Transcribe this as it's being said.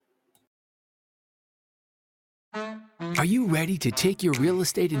Are you ready to take your real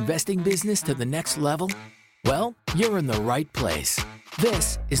estate investing business to the next level? Well, you're in the right place.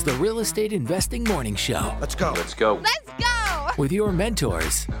 This is the Real Estate Investing Morning Show. Let's go. Let's go. Let's go! With your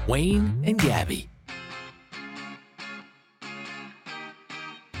mentors, Wayne and Gabby.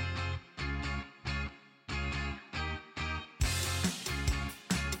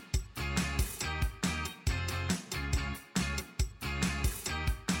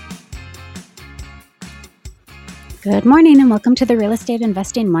 Good morning and welcome to the Real Estate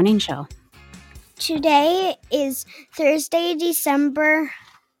Investing Morning Show. Today is Thursday, December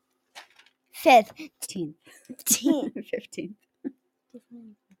 5th. 15th. 15th.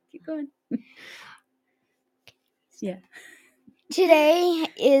 Keep going. Yeah. Today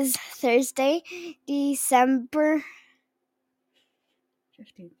is Thursday, December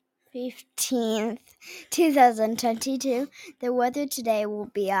 15th, 2022. The weather today will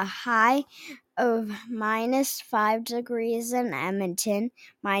be a high of minus 5 degrees in Edmonton,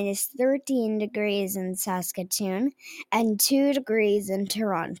 minus 13 degrees in Saskatoon, and 2 degrees in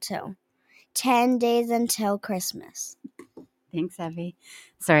Toronto. 10 days until Christmas. Thanks, Evie.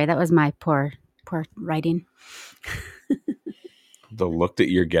 Sorry, that was my poor writing. The look that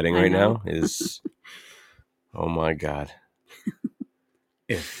you're getting right now is, oh my God.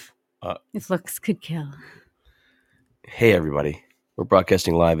 If looks could kill. Hey, everybody. We're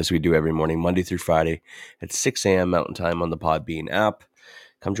broadcasting live as we do every morning, Monday through Friday at 6 a.m. Mountain Time on the Podbean app.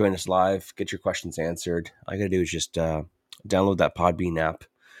 Come join us live. Get your questions answered. All you got to do is just download that Podbean app.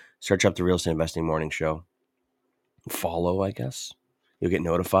 Search up the Real Estate Investing Morning Show. Follow, I guess. You'll get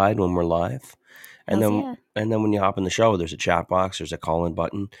notified when we're live. And then when you hop in the show, there's a chat box. There's a call-in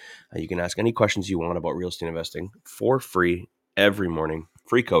button. You can ask any questions you want about real estate investing for free every morning.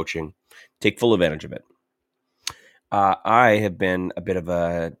 Free coaching. Take full advantage of it. I have been a bit of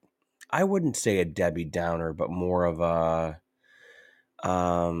a, I wouldn't say a Debbie Downer, but more of a,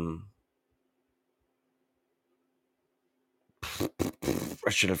 I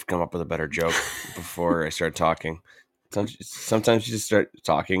should have come up with a better joke before I start talking. Sometimes you just start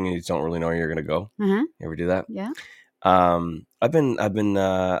talking and you don't really know where you're going to go. Uh-huh. You ever do that? Yeah. I've been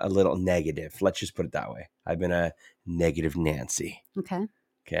a little negative. Let's just put it that way. I've been a negative Nancy. Okay.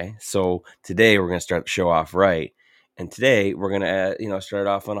 So today we're going to start the show off right. And today we're going to, start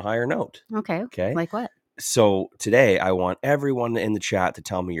off on a higher note. Okay. Like what? So today I want everyone in the chat to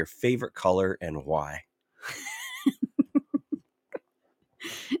tell me your favorite color and why.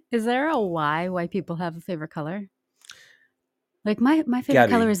 Is there a why people have a favorite color? Like my favorite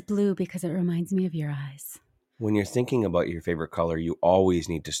color is blue because it reminds me of your eyes. When you're thinking about your favorite color, you always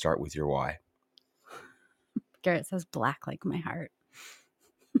need to start with your why. Garrett says black like my heart.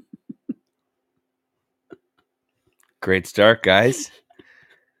 Great start, guys.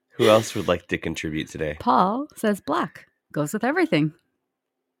 Who else would like to contribute today? Paul says black. Goes with everything.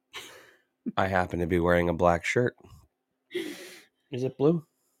 I happen to be wearing a black shirt. Is it blue?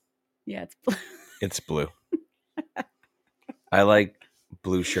 Yeah, it's blue. It's blue. I like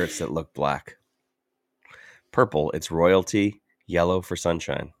blue shirts that look black. Purple, it's royalty. Yellow for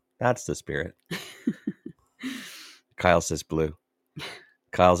sunshine. That's the spirit. Kyle says blue.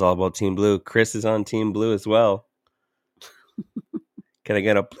 Kyle's all about Team Blue. Chris is on Team Blue as well. Can I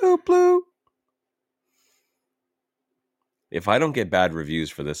get a blue? If I don't get bad reviews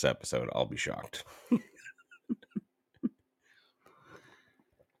for this episode, I'll be shocked.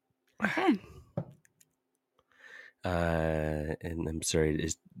 Okay. And I'm sorry,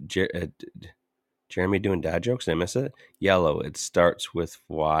 is Jeremy doing dad jokes? Did I miss it? Yellow, it starts with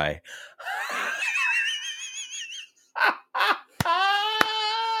Y.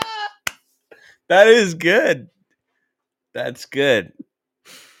 That is good. That's good.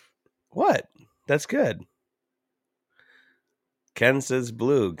 What? That's good. Ken says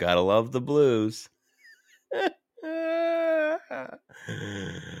blue. Gotta love the blues.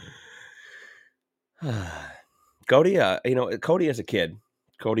 Cody, Cody as a kid,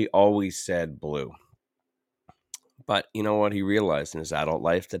 Cody always said blue. But you know what? He realized in his adult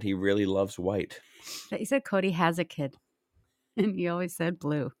life that he really loves white. But you said Cody has a kid. And he always said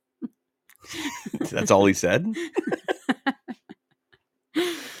blue. That's all he said?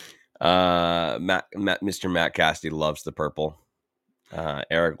 Mr. Matt Cassidy loves the purple.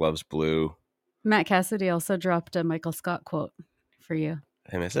 Eric loves blue. Matt Cassidy also dropped a Michael Scott quote for you.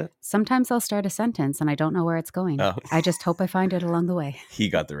 I miss it? Sometimes I'll start a sentence and I don't know where it's going. Oh. I just hope I find it along the way. He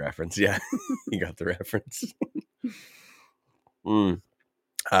got the reference. Yeah, he got the reference.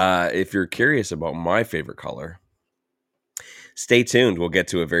 If you're curious about my favorite color, stay tuned. We'll get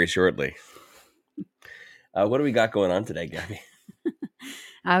to it very shortly. What do we got going on today, Gabby?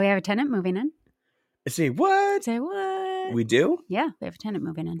 We have a tenant moving in. Say what? Say what? We do? Yeah, we have a tenant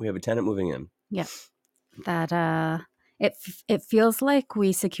moving in. We have a tenant moving in. Yeah. That it feels like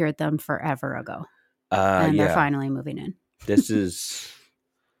we secured them forever ago. And they're finally moving in. This is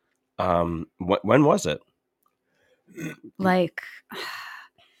when was it? Like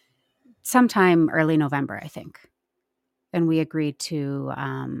sometime early November, I think. And we agreed to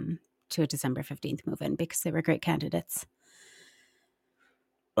a December 15th move in because they were great candidates.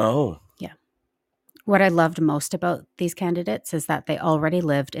 Oh. Yeah. What I loved most about these candidates is that they already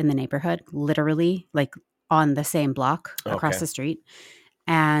lived in the neighborhood, literally like on the same block across the street.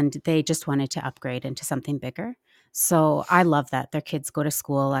 And they just wanted to upgrade into something bigger. So I love that their kids go to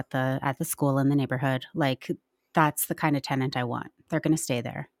school at the school in the neighborhood. Like that's the kind of tenant I want. They're going to stay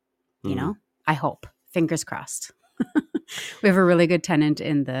there. You know, I hope. Fingers crossed. We have a really good tenant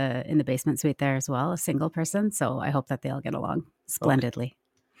in the basement suite there as well, a single person. So I hope that they all get along splendidly.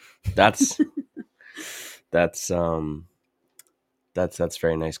 That's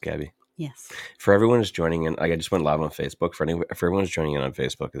very nice, Gabby. Yes. For everyone who's joining in, like I just went live on Facebook. For everyone who's joining in on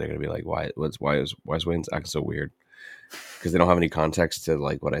Facebook, they're gonna be like, "Why is Wayne's acting so weird?" Because they don't have any context to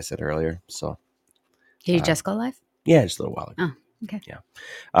like what I said earlier. So, did you just go live? Yeah, just a little while ago. Oh, okay. Yeah,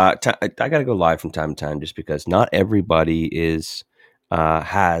 I got to go live from time to time just because not everybody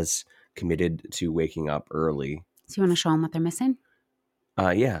has committed to waking up early. So you want to show them what they're missing?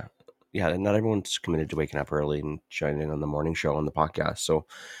 Yeah. Not everyone's committed to waking up early and joining in on the morning show on the podcast. So.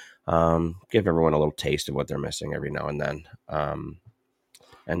 Give everyone a little taste of what they're missing every now and then.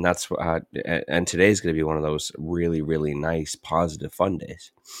 And that's and today's going to be one of those really, really nice, positive, fun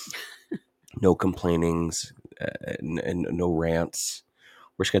days. No complainings and no rants.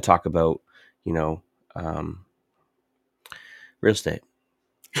 We're just going to talk about, real estate.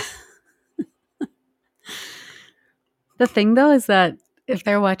 The thing though is that if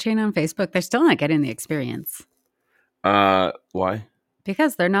they're watching on Facebook, they're still not getting the experience. Why?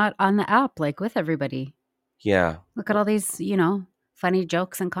 Because they're not on the app like with everybody. Yeah. Look at all these, funny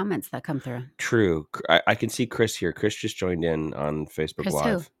jokes and comments that come through. True. I can see Chris here. Chris just joined in on Facebook Chris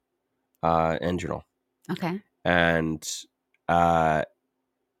Live. Who? Enginal. Okay. And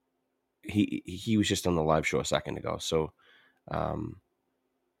he was just on the live show a second ago. So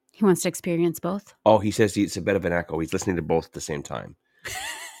he wants to experience both. Oh, he says it's a bit of an echo. He's listening to both at the same time.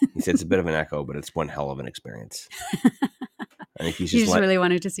 He said it's a bit of an echo, but it's one hell of an experience. I think he's just really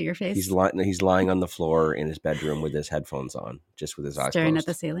wanted to see your face. He's lying on the floor in his bedroom with his headphones on, just with his eyes staring closed.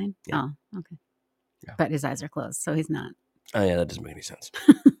 At the ceiling. Yeah. Oh, okay. Yeah. But his eyes are closed, so he's not. Oh yeah, that doesn't make any sense.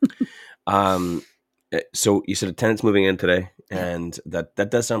 So you said a tenant's moving in today, and that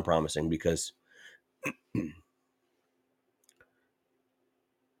does sound promising because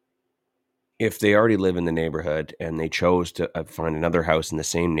if they already live in the neighborhood and they chose to find another house in the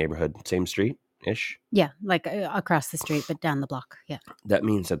same neighborhood, same street-ish. Yeah, like across the street, but down the block. Yeah. That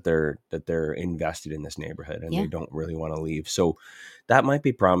means that they're invested in this neighborhood and they don't really want to leave. So that might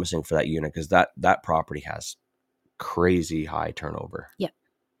be promising for that unit because that property has crazy high turnover. Yeah.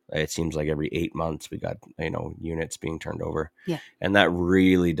 It seems like every 8 months we got, units being turned over. Yeah. And that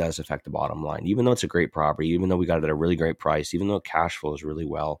really does affect the bottom line. Even though it's a great property, even though we got it at a really great price, even though cash flows really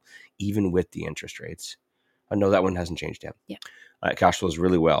well, even with the interest rates. I know that one hasn't changed yet. Yeah. Cash flows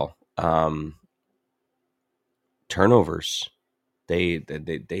really well. Turnovers, they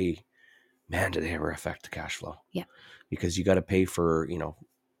man, do they ever affect the cash flow? Yeah. Because you got to pay for,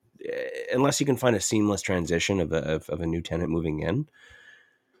 unless you can find a seamless transition of a new tenant moving in.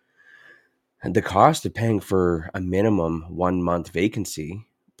 And the cost of paying for a minimum 1 month vacancy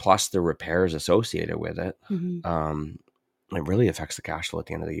plus the repairs associated with it, it really affects the cash flow at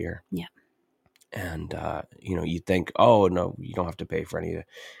the end of the year. Yeah. And, you think, oh, no, you don't have to pay for any of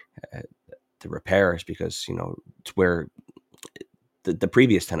the repairs because, it's where the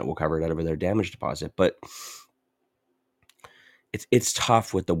previous tenant will cover it out of their damage deposit. But it's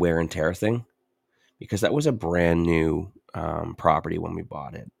tough with the wear and tear thing because that was a brand new property when we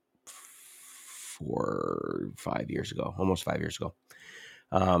bought it. 5 years ago, almost 5 years ago.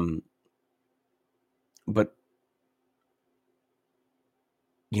 But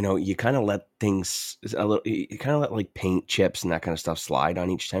you kind of let things you kind of let like paint chips and that kind of stuff slide on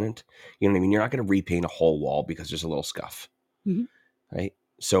each tenant. You know what I mean? You're not going to repaint a whole wall because there's a little scuff, right?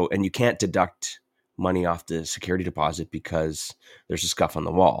 So, and you can't deduct money off the security deposit because there's a scuff on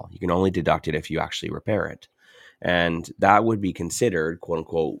the wall. You can only deduct it if you actually repair it. And that would be considered, quote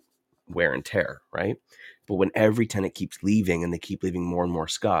unquote, wear and tear, right? But when every tenant keeps leaving and they keep leaving more and more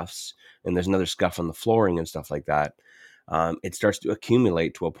scuffs, and there's another scuff on the flooring and stuff like that, it starts to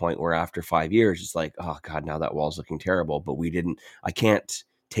accumulate to a point where after 5 years, it's like, oh God, now that wall's looking terrible. But I can't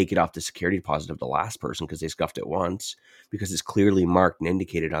take it off the security deposit of the last person because they scuffed it once, because it's clearly marked and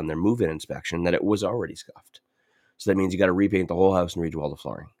indicated on their move-in inspection that it was already scuffed. So that means you got to repaint the whole house and redo all the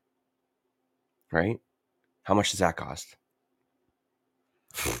flooring. Right? How much does that cost?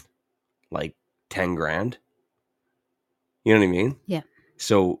 Like 10 grand? You know what I mean? Yeah.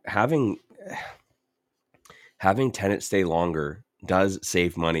 So having tenants stay longer does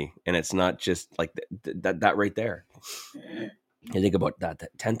save money, and it's not just like that right there. You think about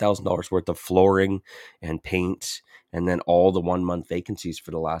that $10,000 worth of flooring and paint, and then all the 1 month vacancies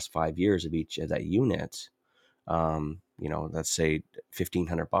for the last 5 years of each of that unit. Let's say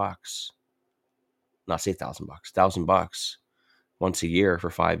 $1,500. Not say $1,000, $1,000 once a year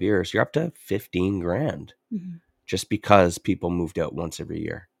for 5 years. You're up to 15 grand just because people moved out once every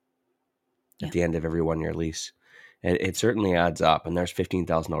year at the end of every 1 year lease. It certainly adds up, and there's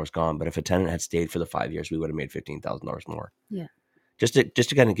 $15,000 gone. But if a tenant had stayed for the 5 years, we would have made $15,000 more. Yeah. Just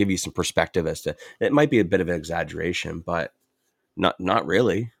to kind of give you some perspective as to, it might be a bit of an exaggeration, but not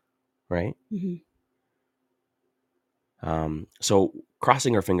really, right? So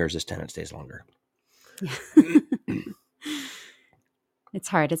crossing our fingers, this tenant stays longer. Yeah. It's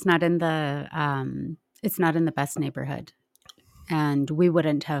hard. It's not in the best neighborhood, and we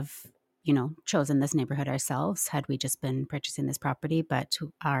wouldn't have, chosen this neighborhood ourselves had we just been purchasing this property. But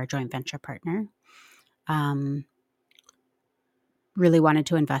our joint venture partner really wanted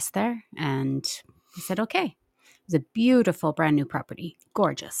to invest there, and we said, okay. It was a beautiful, brand new property,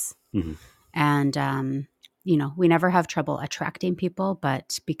 gorgeous. And, we never have trouble attracting people,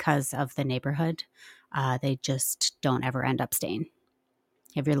 but because of the neighborhood, they just don't ever end up staying.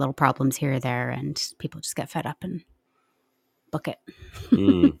 You have your little problems here or there, and people just get fed up and book it.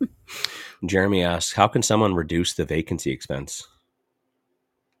 Jeremy asks, how can someone reduce the vacancy expense?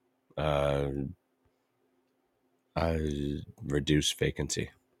 Reduce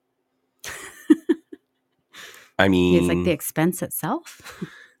vacancy. I mean, it's like the expense itself.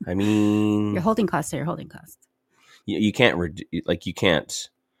 I mean, your holding costs are your holding costs. You can't you can't.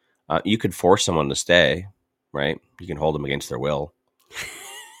 You could force someone to stay, right? You can hold them against their will.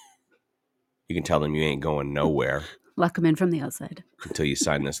 You can tell them you ain't going nowhere. Lock them in from the outside until you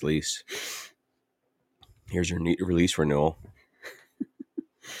sign this lease. Here's your release renewal.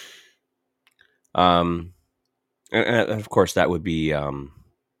 And of course, that would be that'd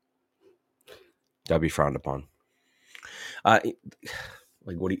be frowned upon.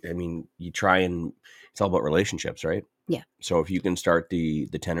 You try and it's all about relationships, right? Yeah. So if you can start the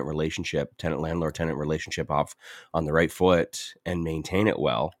tenant landlord relationship off on the right foot and maintain it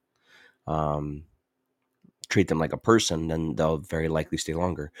well, treat them like a person, then they'll very likely stay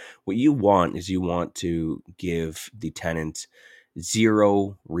longer. What you want is to give the tenant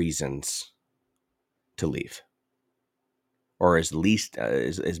 0 reasons to leave, or as least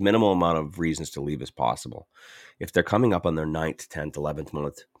as minimal amount of reasons to leave as possible. If they're coming up on their 9th, 10th, 11th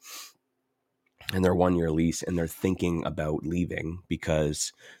month and their 1 year lease, and they're thinking about leaving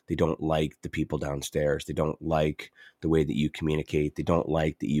because they don't like the people downstairs, they don't like the way that you communicate, they don't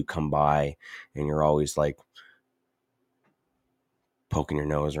like that you come by and you're always like poking your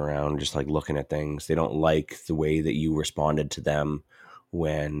nose around, just like looking at things. They don't like the way that you responded to them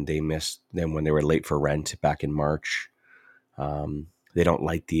when they were late for rent back in March. They don't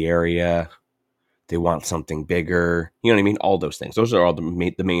like the area. They want something bigger. You know what I mean? All those things. Those are all the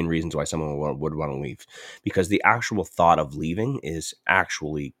main reasons why someone would want to leave. Because the actual thought of leaving is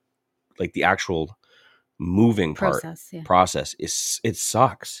actually like the actual moving process it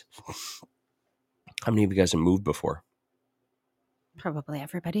sucks. How many of you guys have moved before? Probably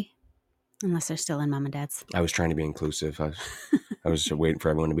everybody, unless they're still in mom and dad's. I was trying to be inclusive. I was waiting for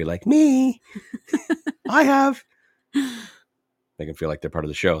everyone to be like, me. I have. Make them feel like they're part of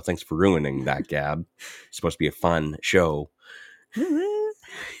the show. Thanks for ruining that, Gab. It's supposed to be a fun show.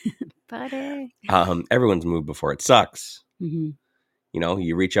 Buddy. Everyone's moved before. It sucks.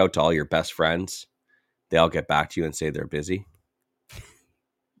 You reach out to all your best friends. They all get back to you and say they're busy.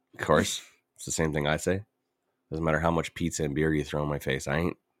 Of course. It's the same thing I say. Doesn't matter how much pizza and beer you throw in my face. I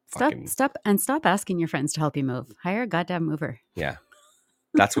ain't fucking... Stop asking your friends to help you move. Hire a goddamn mover. Yeah.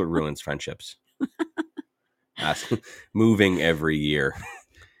 That's what ruins friendships. Moving every year.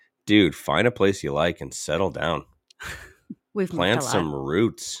 Dude, find a place you like and settle down. We've plant some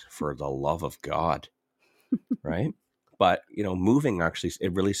roots, for the love of God. Right? But, moving actually,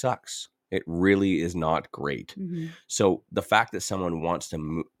 it really sucks. It really is not great. So the fact that someone wants to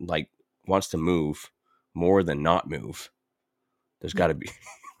move more than not move, there's got to be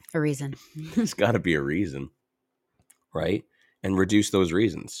a reason. There's got to be a reason, right? And reduce those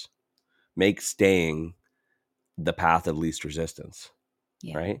reasons. Make staying the path of least resistance.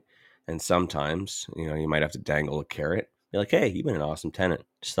 Yeah. right? And sometimes, you might have to dangle a carrot. Be like, hey, you've been an awesome tenant.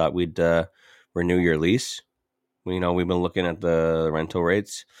 Just thought we'd renew your lease. We've been looking at the rental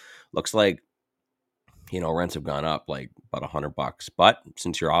rates. Looks like, rents have gone up like about $100. But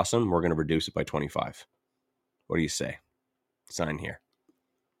since you're awesome, we're going to reduce it by 25. What do you say? Sign here.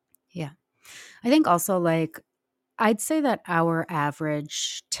 Yeah. I think also like I'd say that our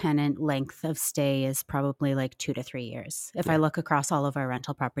average tenant length of stay is probably like 2 to 3 years. If I look across all of our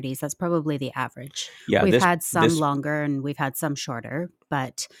rental properties, that's probably the average. Yeah, We've had some longer and we've had some shorter,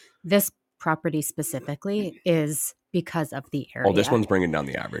 but this property specifically is because of the area. Oh, this one's bringing down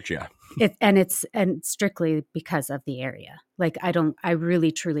the average, yeah. It's strictly because of the area. Like I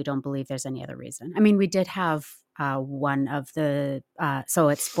really truly don't believe there's any other reason. I mean, we did have one of the so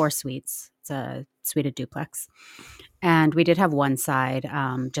it's 4 suites. It's a suite duplex. And we did have one side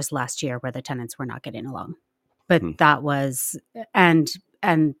just last year where the tenants were not getting along. But that was and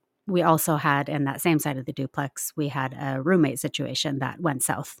we also had in that same side of the duplex, we had a roommate situation that went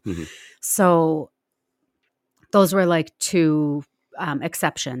south. Mm-hmm. So those were like 2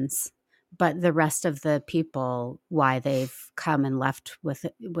 exceptions. But the rest of the people, why they've come and left with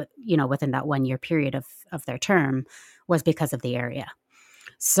within that 1 year period of their term was because of the area.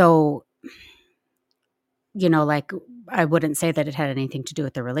 So, like I wouldn't say that it had anything to do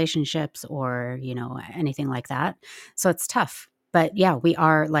with the relationships or, anything like that. So it's tough. But yeah, we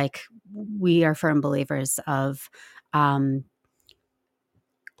are firm believers of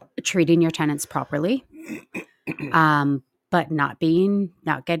treating your tenants properly, but not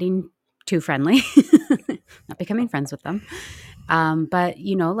getting too friendly, not becoming friends with them. But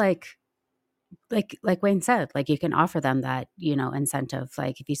like Wayne said, like you can offer them that, incentive.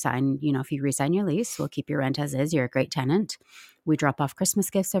 Like if you re-sign your lease, we'll keep your rent as is. You're a great tenant. We drop off Christmas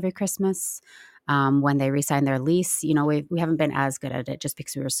gifts every Christmas. When they re-sign their lease, we haven't been as good at it just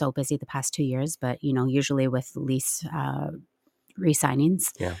because we were so busy the past 2 years. But, usually with lease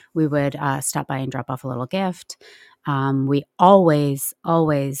re-signings, we would stop by and drop off a little gift. We always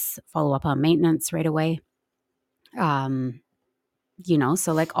follow up on maintenance right away.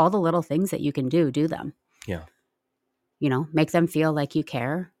 So like all the little things that you can do them. Yeah. Make them feel like you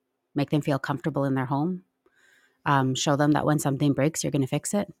care, make them feel comfortable in their home. Show them that when something breaks, you're going to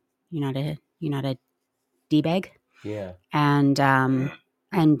fix it. You're not a D-bag. Yeah. And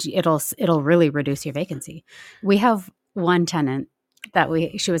it'll really reduce your vacancy. We have one tenant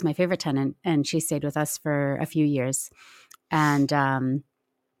she was my favorite tenant and she stayed with us for a few years. And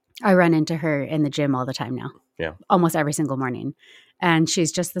I run into her in the gym all the time now. Yeah. Almost every single morning. And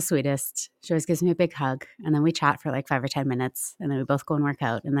she's just the sweetest. She always gives me a big hug. And then we chat for like 5 or 10 minutes. And then we both go and work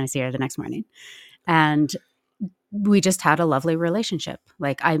out. And then I see her the next morning. And we just had a lovely relationship.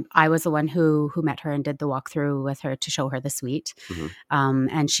 Like I was the one who met her and did the walkthrough with her to show her the suite. Mm-hmm.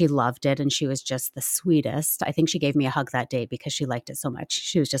 And she loved it. And she was just the sweetest. I think she gave me a hug that day because she liked it so much.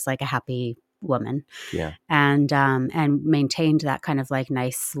 She was just like a happy woman. Yeah. And maintained that kind of like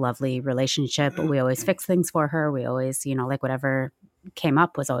nice, lovely relationship. We always fixed things for her. We always, like whatever came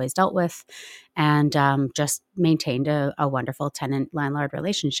up was always dealt with, and just maintained a wonderful tenant-landlord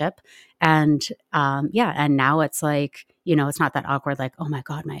relationship. And and now it's like, it's not that awkward, like, oh my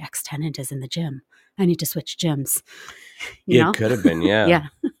God, my ex-tenant is in the gym. I need to switch gyms. It could have been, yeah. Yeah.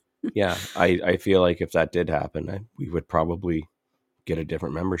 Yeah. I feel like if that did happen, we would probably get a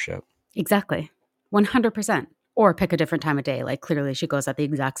different membership. Exactly. 100%. Or pick a different time of day. Like clearly she goes at the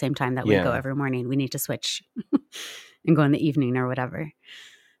exact same time that we go every morning. We need to switch and go in the evening or whatever.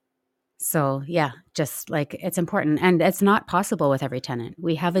 So yeah, just like it's important. And it's not possible with every tenant.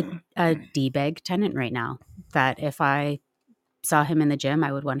 We have a D-bag tenant right now that if I saw him in the gym,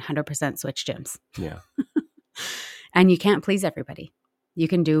 I would 100% switch gyms. Yeah. And you can't please everybody. You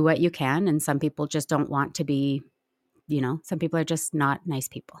can do what you can. And some people just don't want to be, some people are just not nice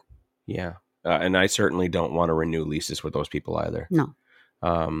people. Yeah. And I certainly don't want to renew leases with those people either. No.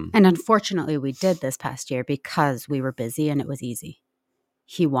 And unfortunately, we did this past year because we were busy and it was easy.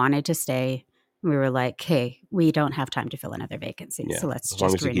 He wanted to stay. We were like, hey, we don't have time to fill another vacancy. Yeah. So let's just renew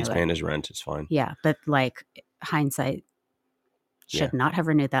it. As long as he keeps paying his rent, it's fine. Yeah. But like hindsight, should not have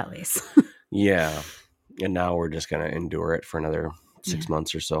renewed that lease. Yeah. And now we're just going to endure it for another 6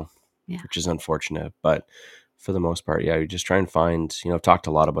 months or so, which is unfortunate. But for the most part, you just try and find, I've talked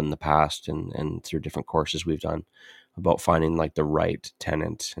a lot about in the past and through different courses we've done about finding like the right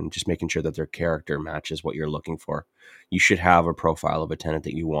tenant and just making sure that their character matches what you're looking for. You should have a profile of a tenant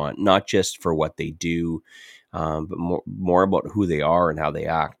that you want, not just for what they do, but more about who they are and how they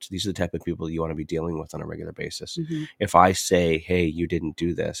act. These are the type of people you want to be dealing with on a regular basis. Mm-hmm. If I say, hey, you didn't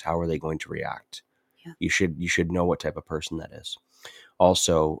do this, how are they going to react? Yeah. You should know what type of person that is.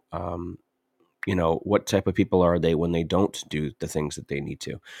 also, what type of people are they when they don't do the things that they need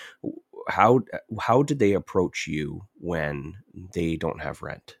to? How do they approach you when they don't have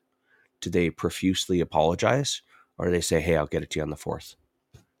rent? Do they profusely apologize, or do they say, "Hey, I'll get it to you on the 4th"?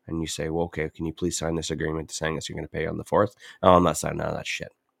 And you say, "Well, okay, can you please sign this agreement saying that you're going to pay on the 4th?" "Oh, I'm not signing none of that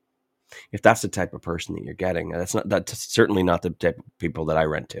shit." If that's the type of person that you're getting, that's certainly not the type of people that I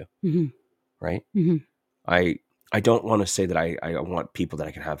rent to, right? I don't want to say that I want people that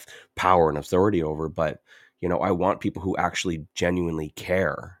I can have power and authority over, but I want people who actually genuinely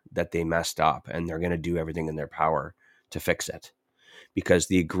care that they messed up and they're going to do everything in their power to fix it. Because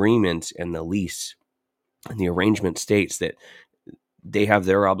the agreement and the lease and the arrangement states that they have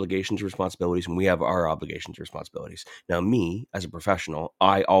their obligations and responsibilities and we have our obligations and responsibilities. Now, me as a professional,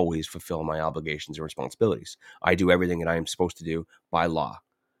 I always fulfill my obligations and responsibilities. I do everything that I am supposed to do by law.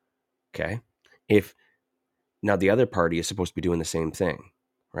 Okay. Now the other party is supposed to be doing the same thing,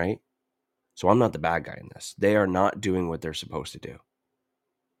 right? So I'm not the bad guy in this. They are not doing what they're supposed to do.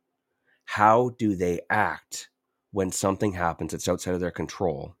 How do they act when something happens that's outside of their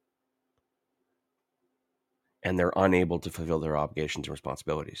control and they're unable to fulfill their obligations and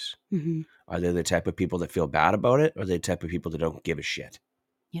responsibilities? Are they the type of people that feel bad about it, or are they the type of people that don't give a shit?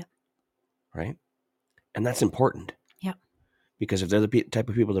 Yeah. Right? And that's important. Yeah. Because if they're the type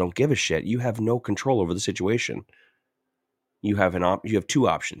of people that don't give a shit, you have no control over the situation. You have you have two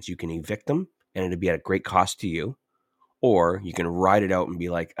options. You can evict them and it'd be at a great cost to you, or you can ride it out and be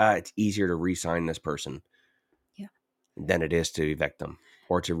like, it's easier to re-sign this person than it is to evict them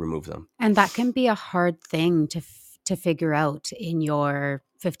or to remove them. And that can be a hard thing to figure out in your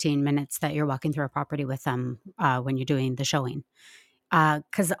 15 minutes that you're walking through a property with them when you're doing the showing.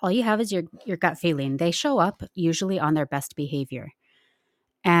 Because all you have is your gut feeling. They show up usually on their best behavior.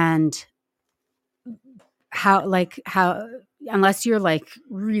 And how unless you're like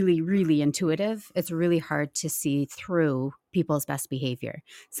really, really intuitive, it's really hard to see through people's best behavior.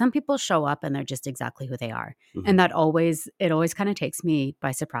 Some people show up and they're just exactly who they are. And it always kind of takes me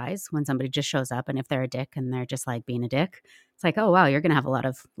by surprise when somebody just shows up, and if they're a dick and they're just like being a dick, it's like, oh wow, you're going to have a lot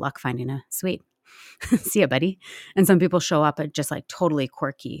of luck finding a suite. See ya, buddy. And some people show up at just like totally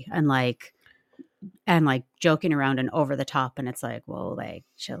quirky and like joking around and over the top, and it's like, whoa, like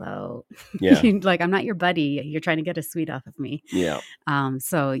chill out. Yeah. Like, I'm not your buddy. You're trying to get a suite off of me. Yeah.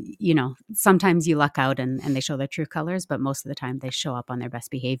 So sometimes you luck out and they show their true colors, but most of the time they show up on their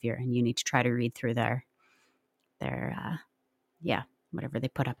best behavior, and you need to try to read through their whatever they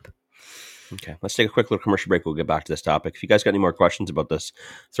put up. Okay, let's take a quick little commercial break. We'll get back to this topic. If you guys got any more questions about this,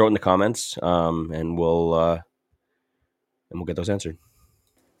 throw it in the comments, and we'll get those answered.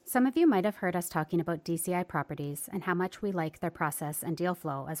 Some of you might have heard us talking about DCI Properties and how much we like their process and deal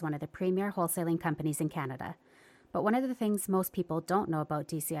flow as one of the premier wholesaling companies in Canada. But one of the things most people don't know about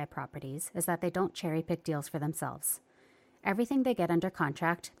DCI Properties is that they don't cherry pick deals for themselves. Everything they get under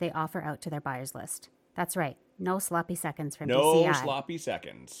contract, they offer out to their buyers list. That's right, no sloppy seconds from DCI. No sloppy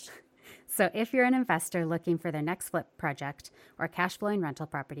seconds. So if you're an investor looking for their next flip project or cash flowing rental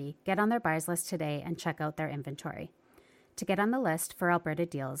property, get on their buyers list today and check out their inventory. To get on the list for Alberta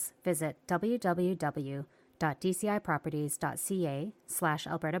deals, visit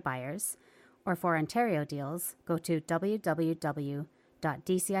www.dciproperties.ca/Alberta buyers, or for Ontario deals, go to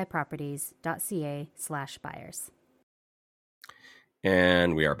www.dciproperties.ca/buyers.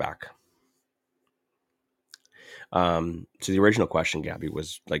 And we are back. So the original question, Gabby,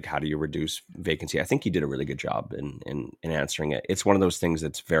 was like, how do you reduce vacancy? I think you did a really good job in answering it. It's one of those things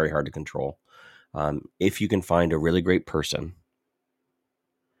that's very hard to control. If you can find a really great person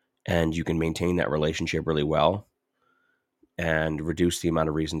and you can maintain that relationship really well and reduce the amount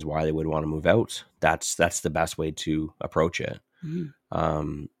of reasons why they would want to move out, that's the best way to approach it.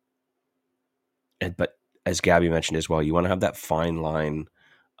 But as Gabby mentioned as well, you want to have that fine line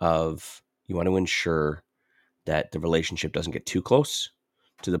of, you want to ensure that the relationship doesn't get too close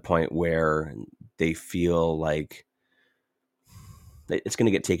to the point where they feel like it's going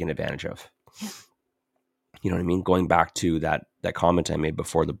to get taken advantage of. Yeah. You know what I mean? Going back to that comment I made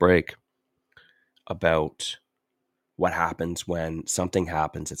before the break about what happens when something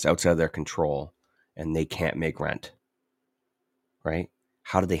happens, it's outside of their control and they can't make rent, right?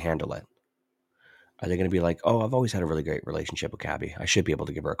 How do they handle it? Are they going to be like, oh, I've always had a really great relationship with Gabby. I should be able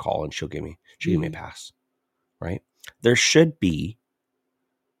to give her a call and she'll give me a pass, right? There should be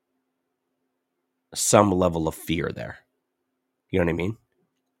some level of fear there. You know what I mean?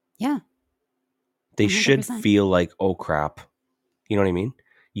 Yeah. They 100%. should feel like, oh crap. You know what I mean?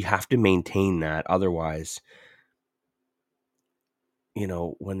 You have to maintain that. Otherwise,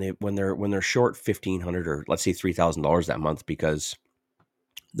 when they're short $1,500 or let's say $3,000 that month because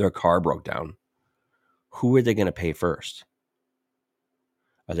their car broke down, who are they going to pay first?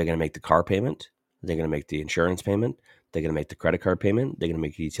 Are they going to make the car payment? Are they going to make the insurance payment? Are they going to make the credit card payment? Are they going to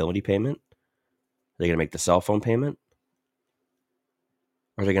make the utility payment? Are they going to make the cell phone payment?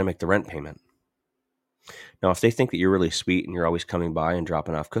 Or are they going to make the rent payment? Now, if they think that you're really sweet and you're always coming by and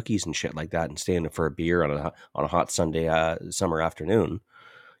dropping off cookies and shit like that and staying for a beer on a hot Sunday summer afternoon,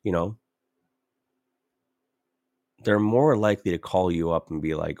 you know, they're more likely to call you up and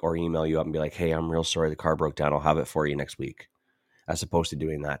be like, or email you up and be like, hey, I'm real sorry the car broke down. I'll have it for you next week, as opposed to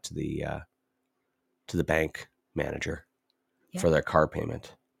doing that to the bank manager for their car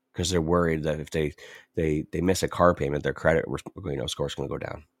payment, because they're worried that if they miss a car payment, their credit score is going to go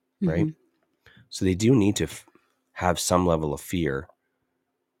down, right? Mm-hmm. So they do need to have some level of fear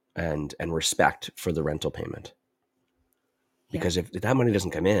and respect for the rental payment, because if that money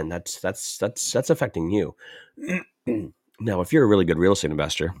doesn't come in, that's affecting you. Now, if you're a really good real estate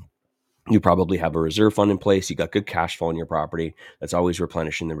investor, you probably have a reserve fund in place. You got good cash flow in your property that's always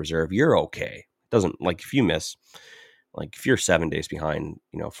replenishing the reserve. You're okay. Doesn't, like, if you miss, like if you're 7 days behind,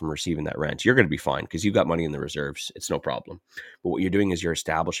 from receiving that rent, you're going to be fine because you've got money in the reserves. It's no problem. But what you're doing is you're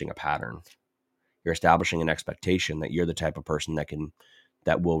establishing a pattern. You're establishing an expectation that you're the type of person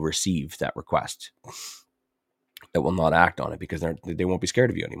that will receive that request, that will not act on it because they won't be scared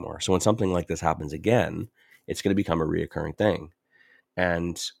of you anymore. So when something like this happens again, it's going to become a reoccurring thing.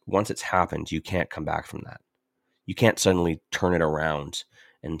 And once it's happened, you can't come back from that. You can't suddenly turn it around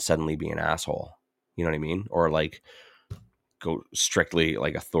and suddenly be an asshole. You know what I mean? Or like go strictly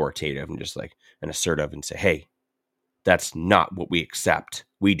like authoritative and just like an assertive and say, hey, that's not what we accept.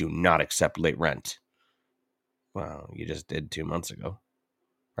 We do not accept late rent. Well, you just did 2 months ago,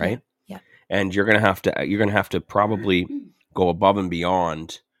 right? Yeah. And you're gonna have to probably go above and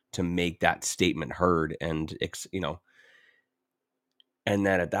beyond to make that statement heard, and and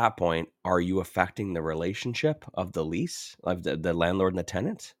then at that point, are you affecting the relationship of the lease of the landlord and the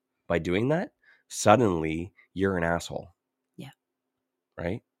tenant by doing that? Suddenly, you're an asshole. Yeah.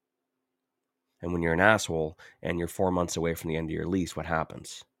 Right. And when you're an asshole and you're 4 months away from the end of your lease, what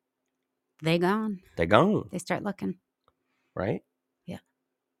happens? They gone. They start looking. Right? Yeah.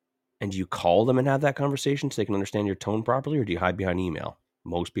 And do you call them and have that conversation so they can understand your tone properly, or do you hide behind email?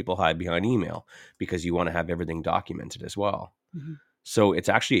 Most people hide behind email because you want to have everything documented as well. Mm-hmm. So it's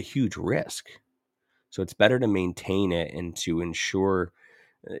actually a huge risk. So it's better to maintain it and to ensure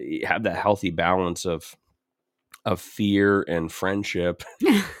you have that healthy balance of fear and friendship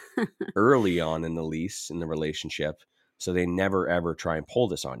early on in the lease, in the relationship, so they never ever try and pull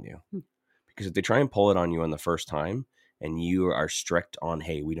this on you. Because if they try and pull it on you on the first time and you are strict on,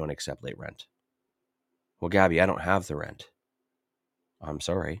 hey, we don't accept late rent. Well, Gabby, I don't have the rent. I'm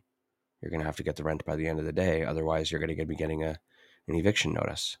sorry. You're going to have to get the rent by the end of the day. Otherwise, you're going to be getting an eviction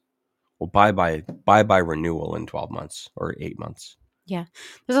notice. Well, bye-bye renewal in 12 months or 8 months. Yeah.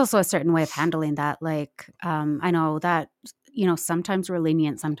 There's also a certain way of handling that. Like, I know that, sometimes we're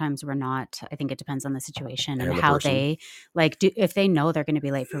lenient, sometimes we're not. I think it depends on the situation and how person. They if they know they're going to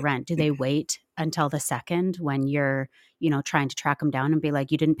be late for rent, do they wait until the second when you're, trying to track them down and be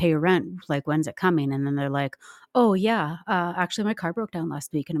like, you didn't pay your rent. Like, when's it coming? And then they're like, oh yeah, actually my car broke down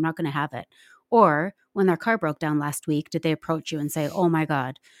last week and I'm not going to have it. Or when their car broke down last week, did they approach you and say, oh my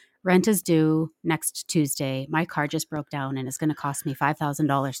God, rent is due next Tuesday. My car just broke down and it's going to cost me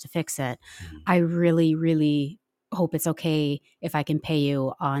 $5,000 to fix it. Mm-hmm. I really, really hope it's okay if I can pay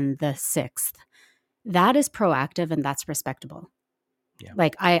you on the 6th. That is proactive and that's respectable. Yeah.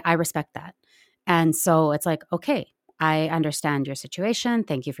 Like I respect that. And so it's like, okay, I understand your situation.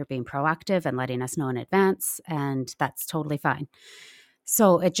 Thank you for being proactive and letting us know in advance. And that's totally fine.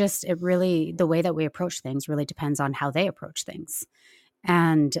 So it really, the way that we approach things really depends on how they approach things.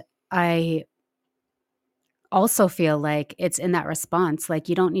 And I also feel like it's in that response, like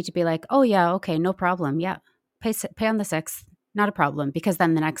you don't need to be like, oh yeah, okay, no problem. Yeah, pay on the 6th, not a problem. Because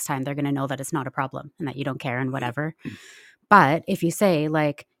then the next time they're going to know that it's not a problem and that you don't care and whatever. But if you say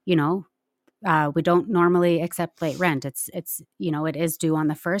like, we don't normally accept late rent. It's it is due on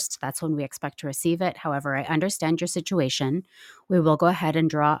the 1st. That's when we expect to receive it. However, I understand your situation. We will go ahead and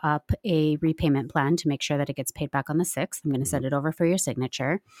draw up a repayment plan to make sure that it gets paid back on the 6th. I'm going to send it over for your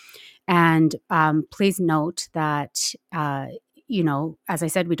signature. And please note that, as I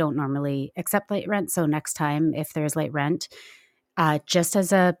said, we don't normally accept late rent. So next time, if there's late rent, just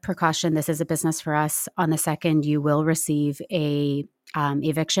as a precaution, this is a business for us. On the 2nd, you will receive a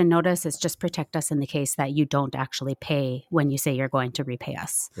eviction notice. It's just protect us in the case that you don't actually pay when you say you're going to repay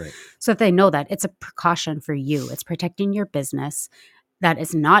us. Right. So if they know that, it's a precaution for you. It's protecting your business. That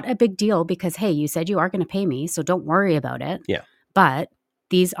is not a big deal because, hey, you said you are going to pay me, so don't worry about it. Yeah. But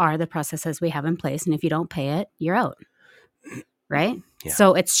these are the processes we have in place. And if you don't pay it, you're out. Right? Yeah.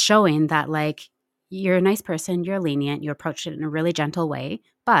 So it's showing that like you're a nice person, you're lenient, you approach it in a really gentle way,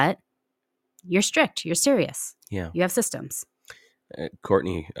 but you're strict, you're serious. Yeah. You have systems.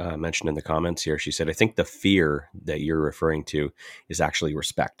 Courtney mentioned in the comments here, she said, I think the fear that you're referring to is actually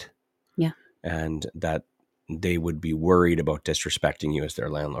respect. Yeah. And that they would be worried about disrespecting you as their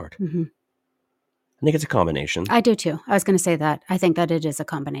landlord. Mm-hmm. I think it's a combination. I do too. I was going to say that. I think that it is a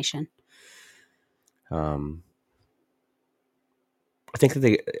combination. I think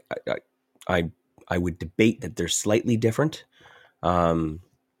that I would debate that they're slightly different. There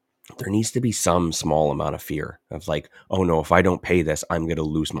needs to be some small amount of fear of like, oh no, if I don't pay this, I'm going to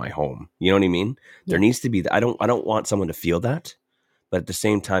lose my home. You know what I mean? Yeah. There needs to be, I don't want someone to feel that, but at the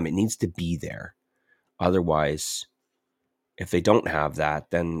same time, it needs to be there. Otherwise, if they don't have that,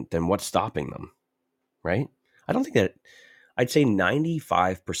 then what's stopping them? Right? I don't think that, I'd say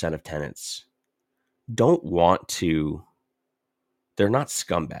 95% of tenants don't want to, they're not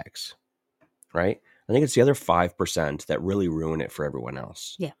scumbags, right? I think it's the other 5% that really ruin it for everyone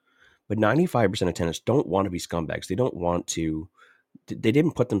else. Yeah. But 95% of tenants don't want to be scumbags. They don't want to, they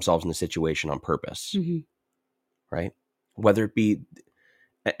didn't put themselves in a situation on purpose, mm-hmm. right? Whether it be,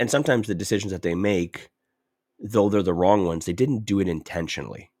 and sometimes the decisions that they make, though they're the wrong ones, they didn't do it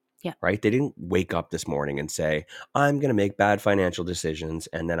intentionally. Yeah. Right? They didn't wake up this morning and say, I'm going to make bad financial decisions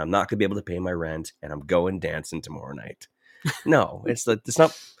and then I'm not going to be able to pay my rent and I'm going dancing tomorrow night. No, it's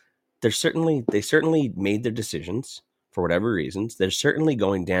not, they certainly made their decisions for whatever reasons. They're certainly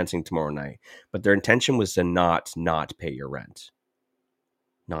going dancing tomorrow night, but their intention was to not pay your rent.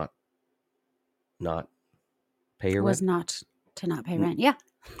 Not pay your rent? Was not to not pay rent. Yeah.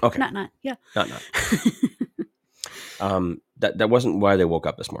 Okay. Not. Yeah. Not. That wasn't why they woke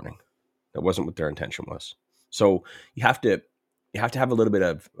up this morning. That wasn't what their intention was. So you have to have a little bit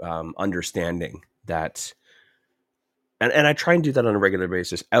of understanding that, and I try and do that on a regular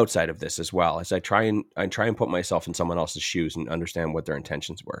basis outside of this as well, as I try and put myself in someone else's shoes and understand what their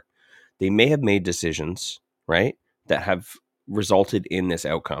intentions were. They may have made decisions, right, that have resulted in this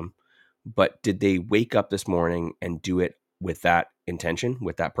outcome, but did they wake up this morning and do it with that intention,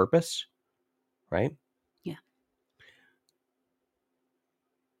 with that purpose, right? Yeah.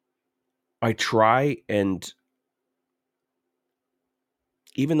 I try, and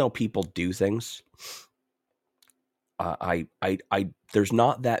even though people do things, I there's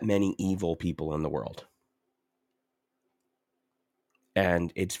not that many evil people in the world.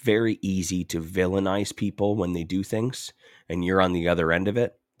 And it's very easy to villainize people when they do things, and you're on the other end of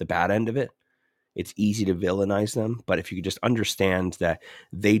it, the bad end of it. It's easy to villainize them, but if you could just understand that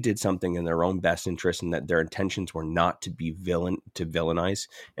they did something in their own best interest and that their intentions were not to be villainize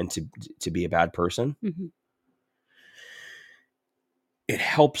and to be a bad person, mm-hmm. It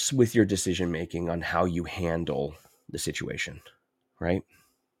helps with your decision making on how you handle the situation, right?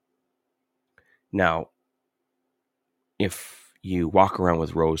 Now, if you walk around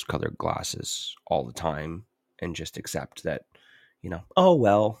with rose-colored glasses all the time and just accept that, oh,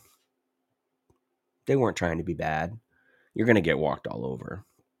 well, they weren't trying to be bad, you're going to get walked all over.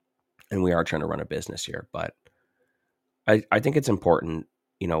 And we are trying to run a business here. But I think it's important,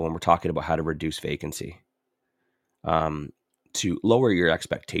 when we're talking about how to reduce vacancy, to lower your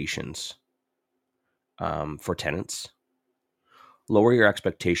expectations for tenants, lower your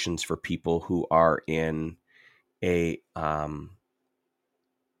expectations for people who are in a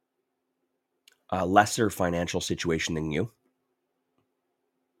lesser financial situation than you.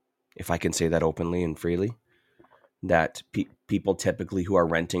 If I can say that openly and freely, that people typically who are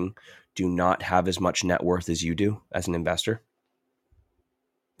renting do not have as much net worth as you do as an investor.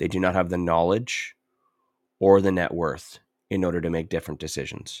 They do not have the knowledge or the net worth in order to make different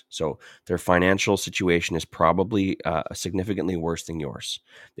decisions. So their financial situation is probably significantly worse than yours.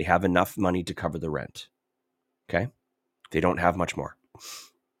 They have enough money to cover the rent. Okay? They don't have much more.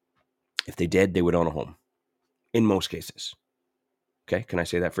 If they did, they would own a home. In most cases. Okay? Can I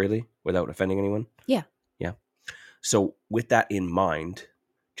say that freely without offending anyone? Yeah. Yeah. So with that in mind,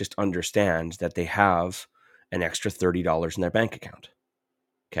 just understand that they have an extra $30 in their bank account.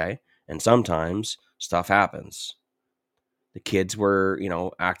 Okay? And sometimes stuff happens. The kids were,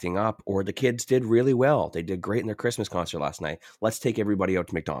 acting up, or the kids did really well. They did great in their Christmas concert last night. Let's take everybody out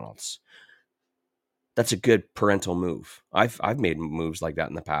to McDonald's. That's a good parental move. I've made moves like that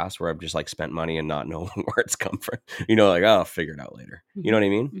in the past where I've just spent money and not knowing where it's come from. I'll figure it out later. Mm-hmm. You know what I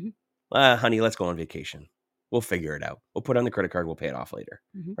mean? Mm-hmm. Honey, let's go on vacation. We'll figure it out. We'll put on the credit card. We'll pay it off later.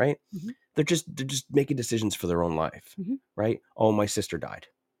 Mm-hmm. Right? Mm-hmm. They're just making decisions for their own life. Mm-hmm. Right? Oh, my sister died.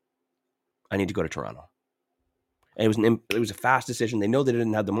 I need to go to Toronto. And it was a fast decision. They know they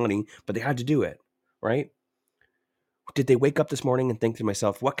didn't have the money, but they had to do it, right? Did they wake up this morning and think to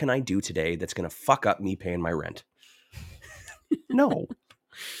myself, what can I do today that's going to fuck up me paying my rent? No.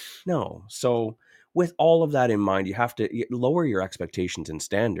 So with all of that in mind, you have to lower your expectations and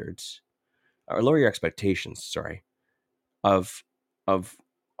standards, or lower your expectations, sorry, of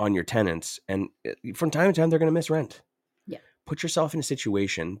on your tenants. And from time to time, they're going to miss rent. Yeah. Put yourself in a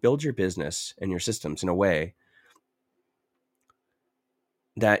situation, build your business and your systems in a way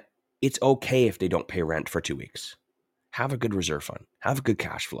that it's okay if they don't pay rent for 2 weeks. Have a good reserve fund, have a good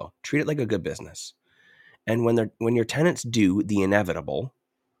cash flow, treat it like a good business. And when your tenants do the inevitable,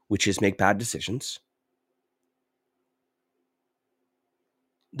 which is make bad decisions,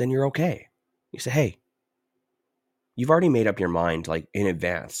 then you're okay. You say, hey, you've already made up your mind like in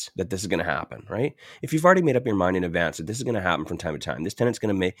advance that this is going to happen, right? If you've already made up your mind in advance that this is going to happen from time to time, this tenant's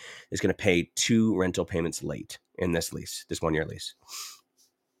going to pay 2 rental payments late in this lease, this 1-year lease.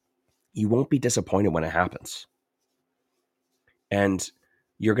 You won't be disappointed when it happens. And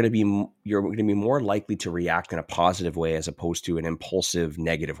you're going to be more likely to react in a positive way as opposed to an impulsive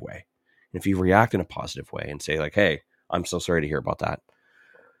negative way. And if you react in a positive way and say like, hey, I'm so sorry to hear about that.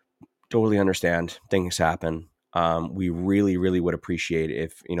 Totally understand. Things happen. We really, really would appreciate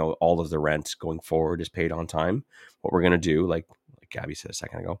if, all of the rent going forward is paid on time. What we're going to do, like Gabby said a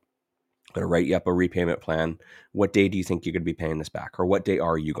second ago, I'm going to write you up a repayment plan. What day do you think you're going to be paying this back? Or what day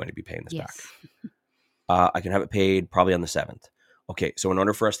are you going to be paying this back? I can have it paid probably on the 7th. Okay, so in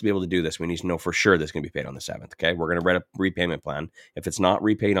order for us to be able to do this, we need to know for sure this is going to be paid on the 7th. Okay, we're going to write a repayment plan. If it's not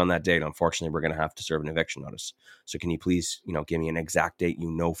repaid on that date, unfortunately, we're going to have to serve an eviction notice. So can you please, give me an exact date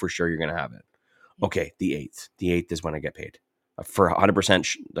for sure you're going to have it? Okay, the 8th. The 8th is when I get paid. For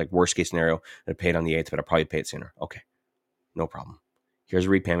 100%, like worst case scenario, I paid on the 8th, but I'll probably pay it sooner. Okay, no problem. Here's a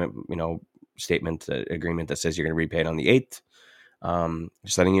repayment, statement, agreement that says you're going to repay it on the 8th.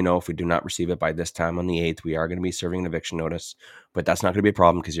 Just letting you know, if we do not receive it by this time on the 8th, we are going to be serving an eviction notice, but that's not going to be a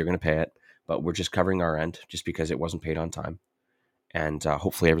problem because you're going to pay it. But we're just covering our end just because it wasn't paid on time. And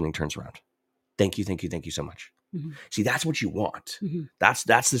hopefully everything turns around. Thank you so much. Mm-hmm. See, that's what you want. Mm-hmm.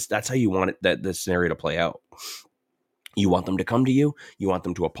 That's how you want it, the scenario to play out. You want them to come to you. You want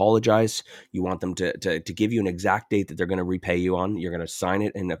them to apologize. You want them to give you an exact date that they're going to repay you on. You're going to sign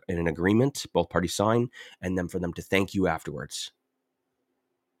it in an agreement, both parties sign, and then for them to thank you afterwards.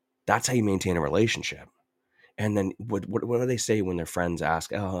 That's how you maintain a relationship. And then what do they say when their friends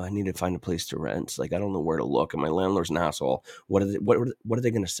ask, oh, I need to find a place to rent. It's like, I don't know where to look. And my landlord's an asshole. What are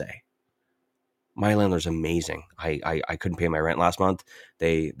they going to say? My landlord's amazing. I couldn't pay my rent last month.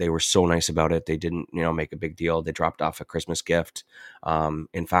 They were so nice about it. They didn't, make a big deal. They dropped off a Christmas gift.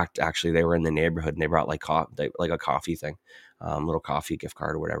 In fact, actually, they were in the neighborhood and they brought like a coffee thing, little coffee gift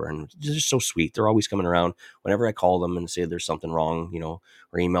card or whatever. And they're just so sweet. They're always coming around. Whenever I call them and say there's something wrong,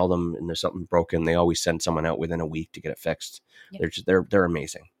 or email them and there's something broken, they always send someone out within a week to get it fixed. Yep. They're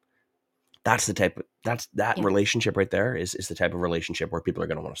amazing. That's the type of, relationship right there is the type of relationship where people are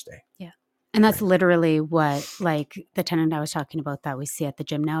going to want to stay. Yeah. And that's literally what, like the tenant I was talking about that we see at the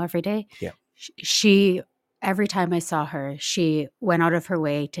gym now every day. Yeah. She, every time I saw her, she went out of her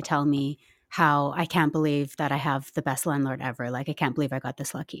way to tell me how I can't believe that I have the best landlord ever. Like, I can't believe I got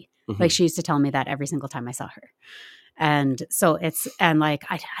this lucky. Mm-hmm. Like, she used to tell me that every single time I saw her. And so I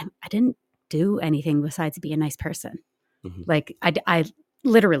didn't do anything besides be a nice person. Mm-hmm. Like, I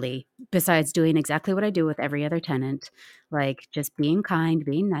literally, besides doing exactly what I do with every other tenant, like just being kind,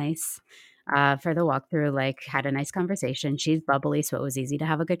 being nice, for the walkthrough, like had a nice conversation. She's bubbly, so it was easy to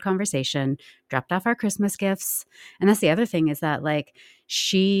have a good conversation. Dropped off our Christmas gifts. And that's the other thing is that like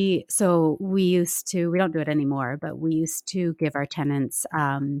we don't do it anymore, but we used to give our tenants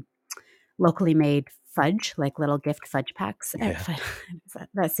locally made fudge, like little gift fudge packs. Yeah.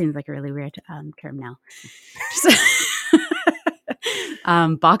 That seems like a really weird term now.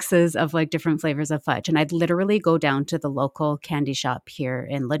 Boxes of like different flavors of fudge. And I'd literally go down to the local candy shop here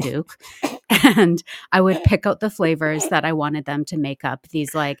in Leduc and I would pick out the flavors that I wanted them to make up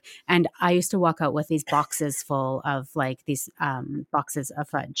these and I used to walk out with these boxes full of like these boxes of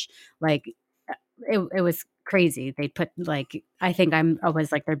fudge. Like it was crazy. They put I think I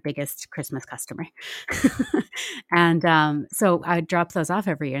was like their biggest Christmas customer. And so I drop those off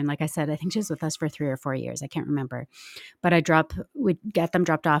every year. And like I said, I think she was with us for 3 or 4 years. I can't remember. But we'd get them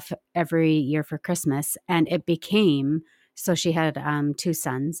dropped off every year for Christmas. And it became, so she had 2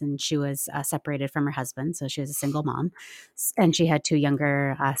 sons and she was separated from her husband. So she was a single mom and she had 2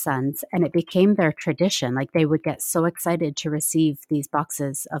 younger sons. And it became their tradition. Like they would get so excited to receive these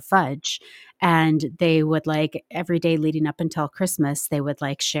boxes of fudge. And they would every day leading up until Christmas, they would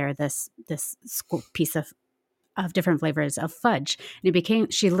share this piece of of different flavors of fudge. And it became,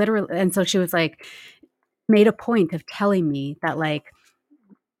 she literally, and so she was like, made a point of telling me that like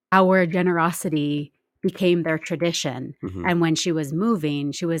our generosity became their tradition. Mm-hmm. And when she was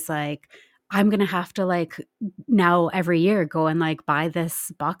moving, she was like, I'm going to have to like now every year go and like buy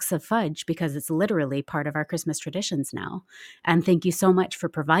this box of fudge because it's literally part of our Christmas traditions now. And thank you so much for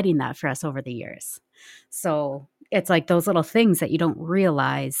providing that for us over the years. So it's like those little things that you don't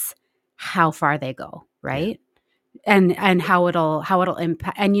realize how far they go, right? Yeah. And how it'll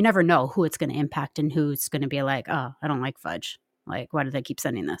impact, and you never know who it's going to impact and who's going to be like, oh, I don't like fudge. Like, why do they keep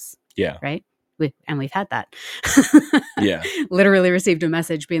sending this? Yeah. Right. We've had that. Yeah. Literally received a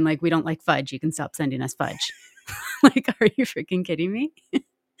message being like, we don't like fudge. You can stop sending us fudge. Like, are you freaking kidding me?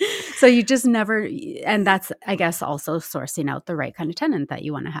 So you just never, and that's, I guess, also sourcing out the right kind of tenant that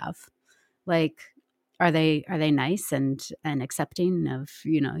you want to have. Like, are they nice and accepting of,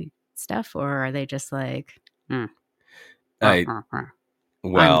 stuff, or are they just like, I'm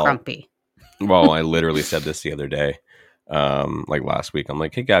grumpy. Well, I literally said this the other day, like last week. I'm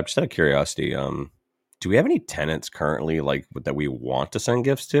like, hey, Gab, just out of curiosity, do we have any tenants currently like that we want to send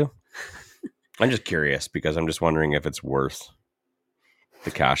gifts to? I'm just curious because I'm just wondering if it's worth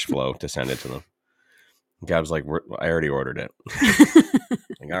the cash flow to send it to them. Gab's like, I already ordered it.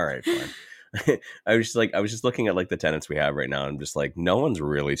 Like, all right, fine. I was just looking at like the tenants we have right now, and I'm just like, no one's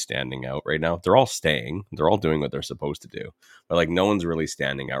really standing out right now. They're all staying. They're all doing what they're supposed to do. But like, no one's really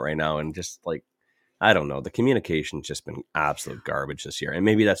standing out right now. And just like, I don't know. The communication's just been absolute garbage this year. And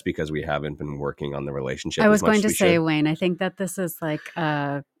maybe that's because we haven't been working on the relationship. I was going to say, Wayne, I think that this is like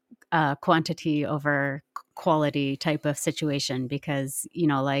a quantity over quality type of situation because,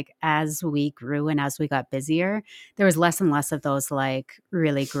 like as we grew and as we got busier, there was less and less of those like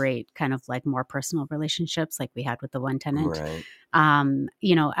really great kind of like more personal relationships like we had with the one tenant. Right.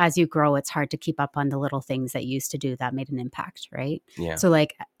 As you grow, it's hard to keep up on the little things that you used to do that made an impact, right? Yeah. So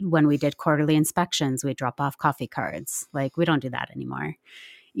like when we did quarterly inspections, we drop off coffee cards. Like we don't do that anymore.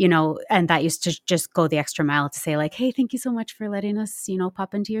 And that used to just go the extra mile to say like, hey, thank you so much for letting us,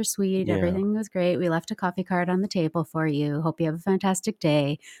 pop into your suite. Yeah. Everything was great. We left a coffee card on the table for you. Hope you have a fantastic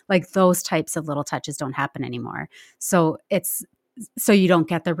day. Like those types of little touches don't happen anymore. So you don't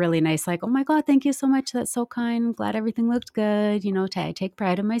get the really nice, like, oh my God, thank you so much. That's so kind. I'm glad everything looked good. I take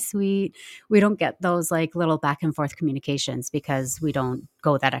pride in my suite. We don't get those like little back and forth communications because we don't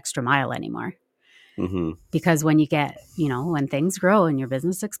go that extra mile anymore. Mm-hmm. Because when you get, when things grow and your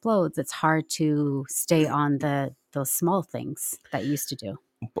business explodes, it's hard to stay on those small things that you used to do.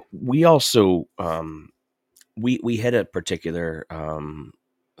 But we also, we hit a particular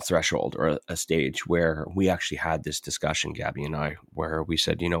threshold or a stage where we actually had this discussion, Gabby and I, where we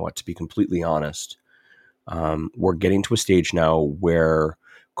said, you know what, to be completely honest, we're getting to a stage now where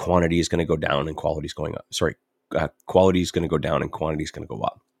quantity is going to go down and quality is going up. Sorry, quality is going to go down and quantity is going to go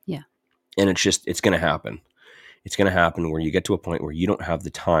up. Yeah. And it's going to happen. It's going to happen where you get to a point where you don't have the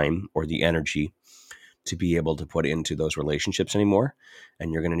time or the energy to be able to put into those relationships anymore.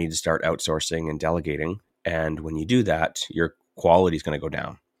 And you're going to need to start outsourcing and delegating. And when you do that, your quality is going to go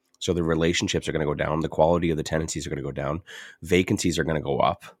down. So the relationships are going to go down. The quality of the tenancies are going to go down. Vacancies are going to go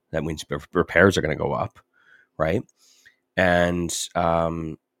up. That means repairs are going to go up. Right. And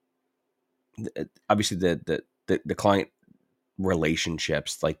obviously the client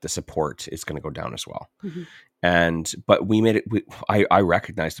relationships, like the support, is going to go down as well. Mm-hmm. But we made it. I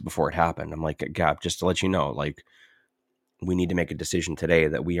recognized it before it happened. I'm like, Gab, just to let you know, like we need to make a decision today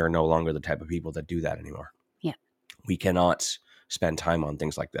that we are no longer the type of people that do that anymore. Yeah, we cannot spend time on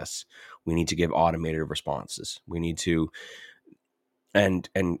things like this. We need to give automated responses. We need to. And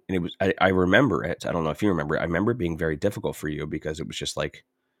it was. I remember it. I don't know if you remember it. I remember it being very difficult for you because it was just like,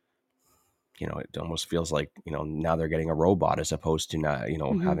 it almost feels like, now they're getting a robot as opposed to not,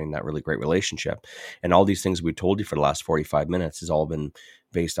 mm-hmm. having that really great relationship. And all these things we told you for the last 45 minutes has all been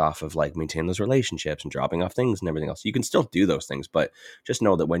based off of like maintaining those relationships and dropping off things and everything else. You can still do those things, but just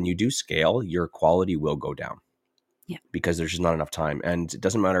know that when you do scale, your quality will go down. Yeah. Because there's just not enough time. And it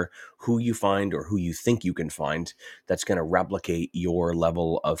doesn't matter who you find or who you think you can find that's going to replicate your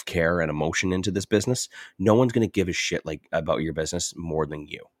level of care and emotion into this business. No one's going to give a shit like about your business more than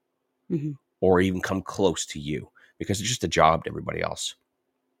you. Mm-hmm. Or even come close to you because it's just a job to everybody else.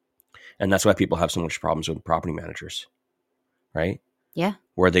 And that's why people have so much problems with property managers, right? Yeah.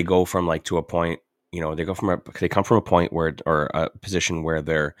 Where they go from like to a point, they come from a point where, or a position where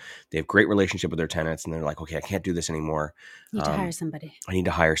they have great relationship with their tenants and they're like, okay, I can't do this anymore. You need to hire somebody. I need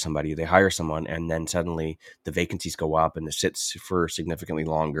to hire somebody. They hire someone and then suddenly the vacancies go up and it sits for significantly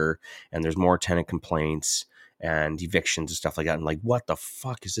longer and there's more tenant complaints and evictions and stuff like that. And like, what the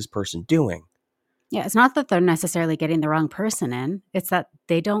fuck is this person doing? Yeah, it's not that they're necessarily getting the wrong person in. It's that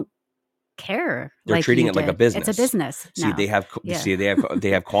they don't care. They're like treating you it like a did. business. It's a business now. They have Yeah. they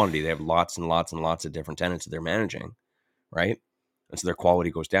have quantity. They have lots and lots and lots of different tenants that they're managing, right? And so their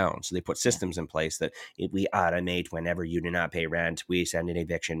quality goes down. So they put systems in place that if we automate whenever you do not pay rent, we send an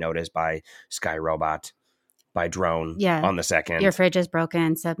eviction notice by Sky Robot, by drone Yeah. on the second. Your fridge is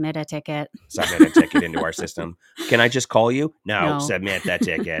broken. Submit a ticket. Submit a ticket into our system. Can I just call you? No. Submit that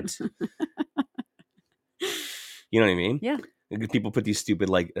ticket. You know what I mean? Yeah. People put these stupid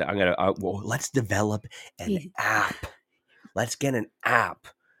well, let's develop an app. Let's get an app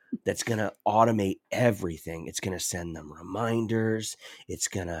that's going to automate everything. It's going to send them reminders. It's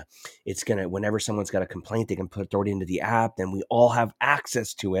going to, whenever someone's got a complaint, they can throw it into the app. Then we all have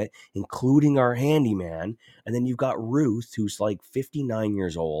access to it, including our handyman. And then you've got Ruth, who's like 59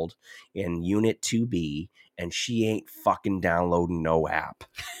 years old in Unit 2B, and she ain't fucking downloading no app.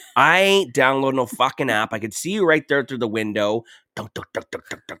 I ain't downloading no fucking app. I could see you right there through the window. Dunk, dunk, dunk, dunk,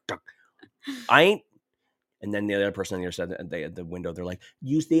 dunk, dunk, dunk. I ain't. And then the other person on the other side of the window, they're like,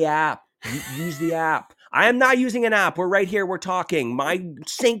 use the app. Use the app. I am not using an app. We're right here. We're talking. My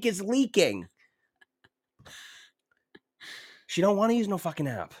sink is leaking. She don't want to use no fucking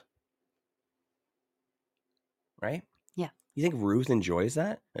app. Right? Yeah. You think Ruth enjoys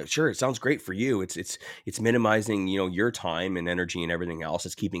that? Sure, it sounds great for you. It's minimizing, your time and energy and everything else.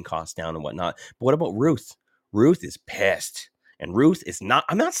 It's keeping costs down and whatnot. But what about Ruth? Ruth is pissed. And Ruth is not,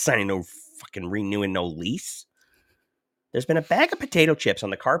 I'm not signing no fucking renewing no lease. There's been a bag of potato chips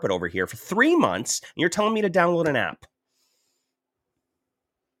on the carpet over here for 3 months, and you're telling me to download an app.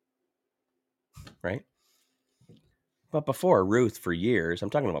 Right? But before, Ruth, for years,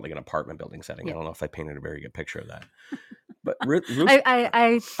 I'm talking about like an apartment building setting. Yeah. I don't know if I painted a very good picture of that. But Ruth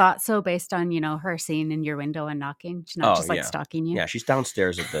I thought so based on, her seeing in your window and knocking. She's not just stalking you. Yeah, she's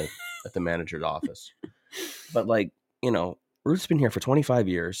downstairs at the manager's office. But Ruth's been here for 25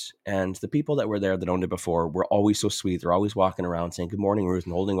 years, and the people that were there that owned it before were always so sweet. They're always walking around saying, "Good morning, Ruth,"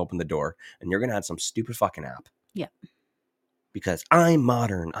 and holding open the door. And you're going to add some stupid fucking app. Yeah. Because I'm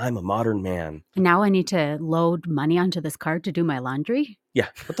modern. I'm a modern man. Now I need to load money onto this card to do my laundry? Yeah.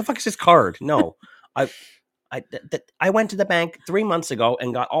 What the fuck is this card? No. I went to the bank 3 months ago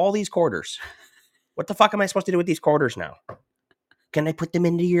and got all these quarters. What the fuck am I supposed to do with these quarters now? Can I put them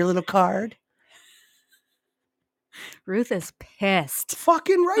into your little card? Ruth is pissed.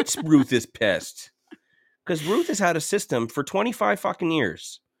 Fucking right, Ruth is pissed. Because Ruth has had a system for 25 fucking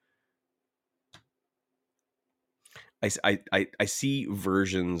years. I see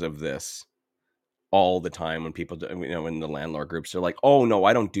versions of this all the time when people, in the landlord groups, they're like, "Oh no,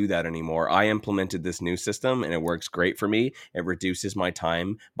 I don't do that anymore. I implemented this new system and it works great for me. It reduces my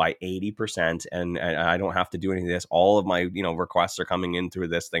time by 80%, and I don't have to do any of this. All of my requests are coming in through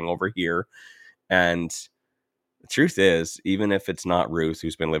this thing over here." And the truth is, even if it's not Ruth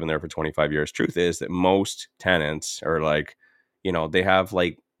who's been living there for 25 years, truth is that most tenants are like,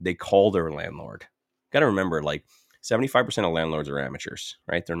 they call their landlord. Got to remember, 75% of landlords are amateurs,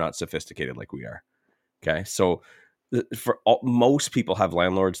 right? They're not sophisticated like we are. Okay. So most people have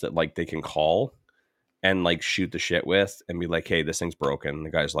landlords that they can call and shoot the shit with and be like, "Hey, this thing's broken."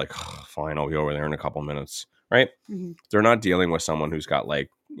 The guy's like, "Oh, fine, I'll be over there in a couple minutes." Right. Mm-hmm. They're not dealing with someone who's got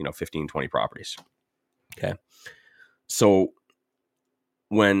 15, 20 properties. Okay. So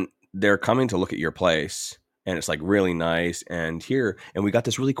when they're coming to look at your place and it's really nice and we got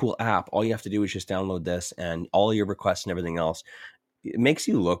this really cool app, all you have to do is just download this and all your requests and everything else, it makes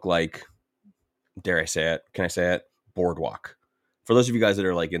you look like, dare I say it? Can I say it? Boardwalk. For those of you guys that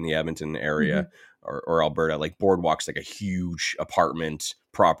are in the Edmonton area, mm-hmm. or Alberta, Boardwalk's a huge apartment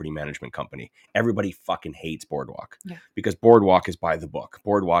property management company. Everybody fucking hates Boardwalk because Boardwalk is by the book.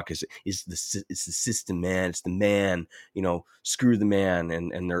 Boardwalk is the system man. It's the man, screw the man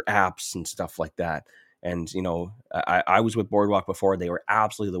and their apps and stuff like that. And, I was with Boardwalk before. They were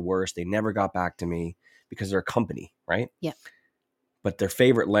absolutely the worst. They never got back to me because they're a company, right? Yeah. But their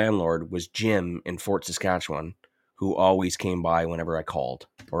favorite landlord was Jim in Fort Saskatchewan, who always came by whenever I called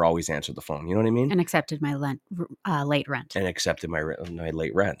or always answered the phone. You know what I mean? And accepted my late rent. And accepted my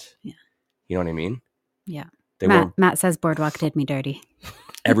late rent. Yeah. You know what I mean? Yeah. Matt says Boardwalk did me dirty.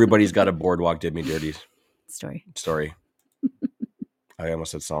 Everybody's got a Boardwalk did me dirty story. I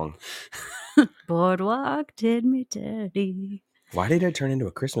almost said song. Boardwalk did me dirty. Why did it turn into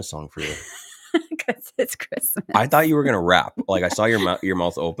a Christmas song for you? Because it's Christmas. I thought you were going to rap. I saw your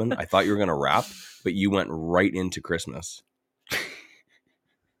mouth open. I thought you were going to rap, but you went right into Christmas.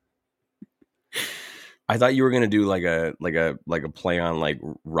 I thought you were going to do like a play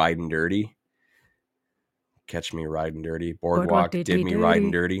on Riding Dirty. Catch me riding dirty. Boardwalk did me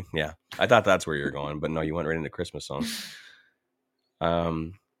riding dirty. Yeah. I thought that's where you're going, but no, you went right into Christmas songs.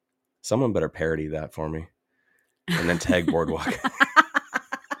 Someone better parody that for me. And then tag Boardwalk.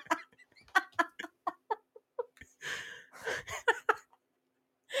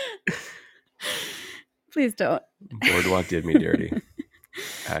 Please don't. Boardwalk did me dirty.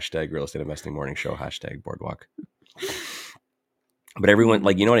 Hashtag real estate investing morning show. Hashtag Boardwalk. But everyone,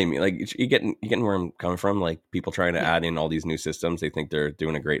 like, you know what I mean? Like, you getting where I'm coming from? Like, people trying to add in all these new systems, they think they're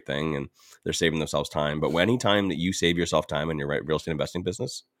doing a great thing and they're saving themselves time. But any time that you save yourself time in your real estate investing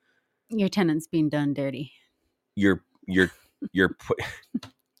business, your tenant's being done dirty. You're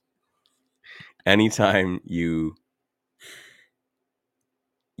anytime you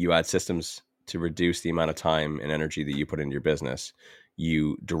add systems to reduce the amount of time and energy that you put into your business,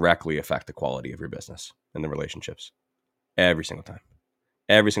 you directly affect the quality of your business and the relationships. Every single time.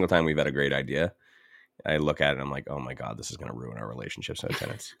 Every single time we've had a great idea, I look at it and I'm like, oh my God, this is going to ruin our relationships with our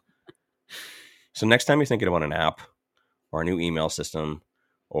tenants. So next time you're thinking about an app or a new email system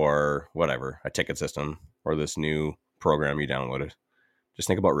or whatever, a ticket system or this new program you downloaded, just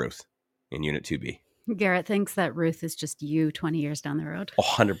think about Ruth in Unit 2B. Garrett thinks that Ruth is just you 20 years down the road.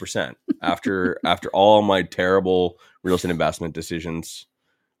 100%. After all my terrible real estate investment decisions,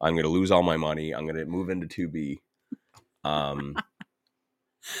 I'm going to lose all my money. I'm going to move into 2B. I'll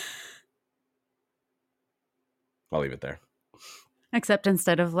leave it there. Except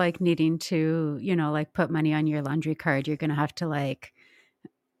instead of like needing to, like put money on your laundry card, you're going to have to like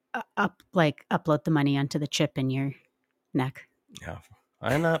upload the money onto the chip in your neck. Yeah.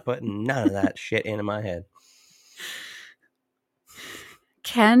 I'm not putting none of that shit into my head.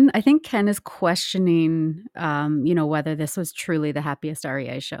 I think Ken is questioning, whether this was truly the happiest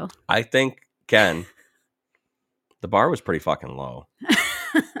REI show. I think, Ken, the bar was pretty fucking low.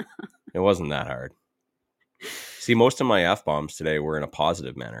 It wasn't that hard. See, most of my F-bombs today were in a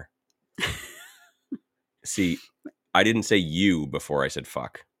positive manner. See, I didn't say you before I said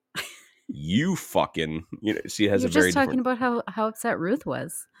fuck. You fucking, see, it has You're a very just talking about how upset Ruth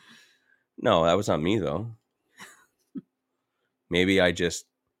was. No, that was not me though. Maybe I lived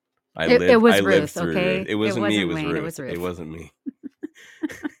Ruth, through okay? Ruth. It wasn't me, it was Wayne, Ruth. It was Ruth. It wasn't me.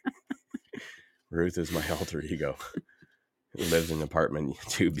 Ruth is my alter ego. Who lives in an apartment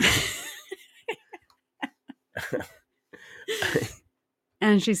 2B.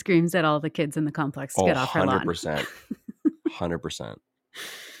 And she screams at all the kids in the complex to get off her lawn. 100%. 100%.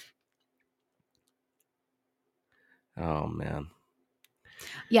 Oh, man.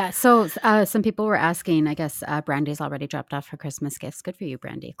 Yeah, so some people were asking, I guess Brandy's already dropped off her Christmas gifts. Good for you,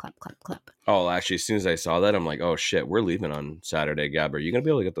 Brandy. Clap, clap, clap. Oh, actually, as soon as I saw that, I'm like, oh, shit, we're leaving on Saturday, Gab. Are you going to be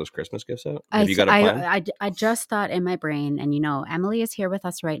able to get those Christmas gifts out? Have you got a plan? I just thought in my brain, and Emily is here with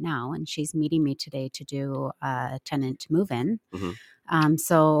us right now, and she's meeting me today to do a tenant move-in. Mm-hmm.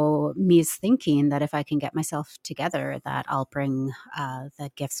 So me's thinking that if I can get myself together, that I'll bring the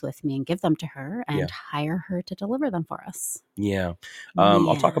gifts with me and give them to her and hire her to deliver them for us. Yeah.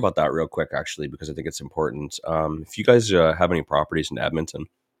 I'll talk about that real quick, actually, because I think it's important. If you guys have any properties in Edmonton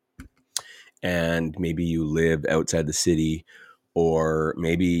and maybe you live outside the city, or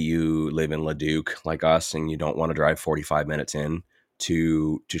maybe you live in Leduc like us and you don't want to drive 45 minutes in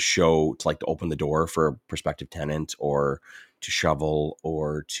to open the door for a prospective tenant, or to shovel,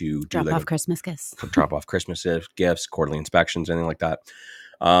 or to drop off Christmas gifts, quarterly inspections, anything like that.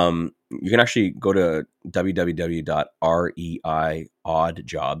 You can actually go to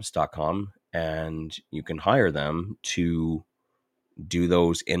www.reioddjobs.com and you can hire them to do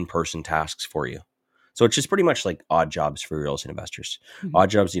those in-person tasks for you. So it's just pretty much like odd jobs for real estate investors. Mm-hmm. Odd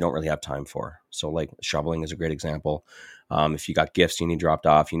jobs you don't really have time for. So like shoveling is a great example. If you got gifts you need dropped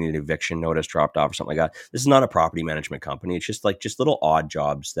off, you need an eviction notice dropped off or something like that. This is not a property management company. It's just little odd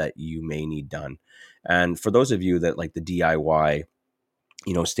jobs that you may need done. And for those of you that like the DIY,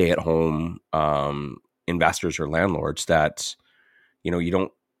 stay at home investors or landlords that, you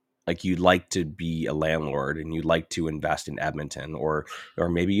don't, like, you'd like to be a landlord and you'd like to invest in Edmonton, or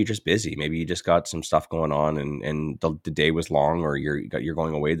maybe you're just busy. Maybe you just got some stuff going on and the day was long, or you're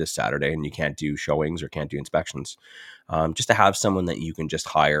going away this Saturday and you can't do showings or can't do inspections. Just to have someone that you can just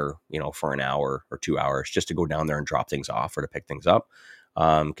hire, for an hour or 2 hours just to go down there and drop things off or to pick things up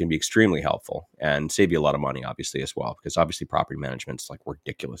can be extremely helpful and save you a lot of money, obviously, as well, because obviously property management's like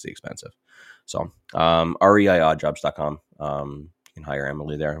ridiculously expensive. So reioddjobs.com. You can hire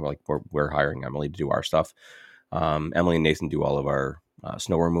Emily there. We're hiring Emily to do our stuff. Emily and Nathan do all of our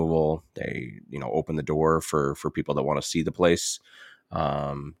snow removal. They, open the door for people that want to see the place.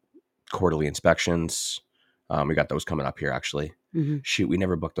 Quarterly inspections. We got those coming up here, actually. Mm-hmm. Shoot, we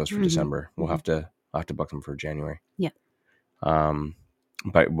never booked those for December. We'll have to I'll have to book them for January. Yeah.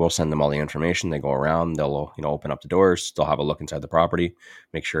 But we'll send them all the information. They go around, they'll, open up the doors, they'll have a look inside the property,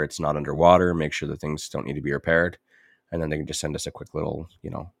 make sure it's not underwater, make sure that things don't need to be repaired. And then they can just send us a quick little,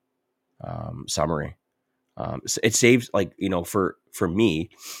 summary. It saves, for me,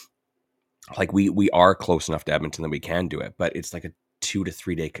 like we are close enough to Edmonton that we can do it, but it's like a 2 to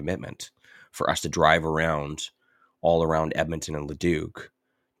 3 day commitment for us to drive around all around Edmonton and Leduc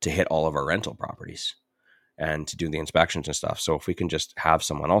to hit all of our rental properties and to do the inspections and stuff. So if we can just have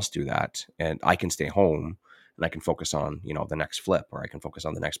someone else do that, and I can stay home and I can focus on, the next flip, or I can focus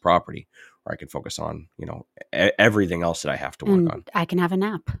on the next property, or I can focus on, everything else that I have to work on. I can have a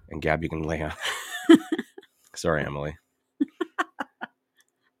nap. And Gabby can lay on. Sorry, Emily.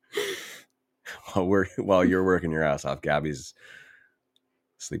 While you're working your ass off, Gabby's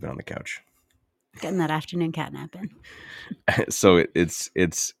sleeping on the couch, getting that afternoon cat nap in. So it's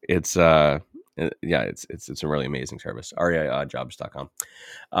a really amazing service.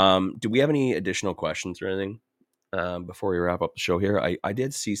 REIOddjobs.com. Do we have any additional questions or anything before we wrap up the show here? I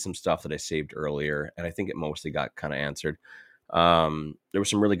did see some stuff that I saved earlier, and I think it mostly got kind of answered. There were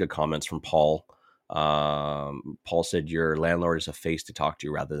some really good comments from Paul. Paul said your landlord is a face to talk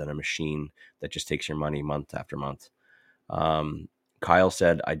to rather than a machine that just takes your money month after month. Kyle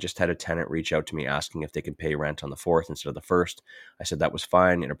said, I just had a tenant reach out to me asking if they could pay rent on the 4th instead of the 1st. I said that was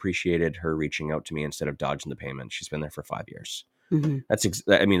fine and appreciated her reaching out to me instead of dodging the payment. She's been there for 5 years. Mm-hmm.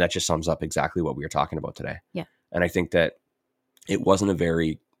 That just sums up exactly what we were talking about today. Yeah. And I think that it wasn't a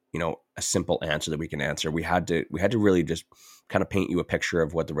very, a simple answer that we can answer. We had to really just kind of paint you a picture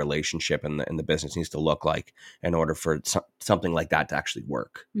of what the relationship and the business needs to look like in order for something like that to actually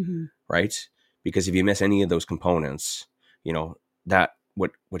work. Mm-hmm. Right? Because if you miss any of those components, that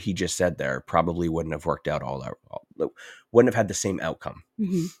what he just said there probably wouldn't have worked out wouldn't have had the same outcome.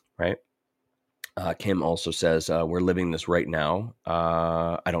 Mm-hmm. Right. Kim also says, we're living this right now.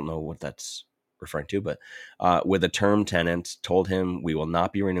 I don't know what that's referring to, but with a term tenant, told him we will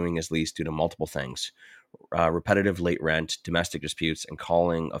not be renewing his lease due to multiple things: repetitive late rent, domestic disputes, and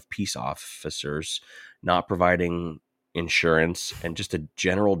calling of peace officers, not providing insurance, and just a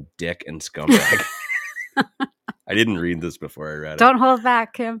general dick and scumbag. I didn't read this before I read it. Don't hold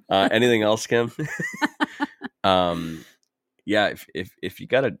back, Kim. Anything else, Kim? Yeah, if you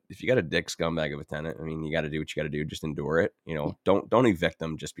got a dick scumbag of a tenant, you got to do what you got to do. Just endure it. Don't evict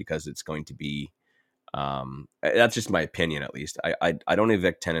them just because it's going to be. That's just my opinion, at least. I don't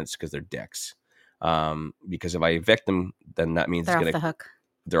evict tenants because they're dicks. Because if I evict them, then that means they're off the hook.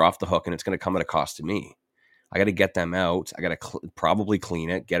 They're off the hook, and it's going to come at a cost to me. I got to get them out. I got to probably clean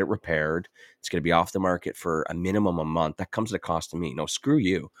it, get it repaired. It's going to be off the market for a minimum a month. That comes at a cost to me. No, screw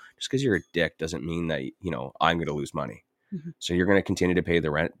you. Just because you're a dick doesn't mean that I'm going to lose money. Mm-hmm. So you're going to continue to pay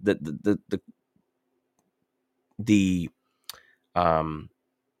the rent. The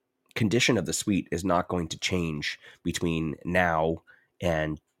condition of the suite is not going to change between now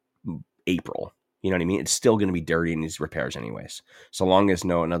and April. You know what I mean? It's still going to be dirty and needs repairs anyways. So long as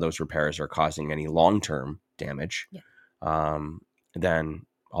none of those repairs are causing any long-term damage, then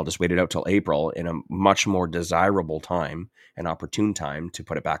I'll just wait it out till April in a much more desirable time and opportune time to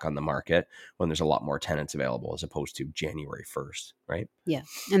put it back on the market when there's a lot more tenants available as opposed to January 1st, right? Yeah.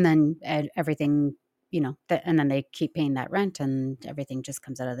 And then everything, and then they keep paying that rent and everything just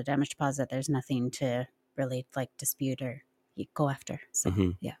comes out of the damage deposit. There's nothing to really dispute or go after.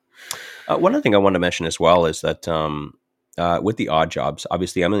 So, yeah. One other thing I wanted to mention as well is that with the odd jobs,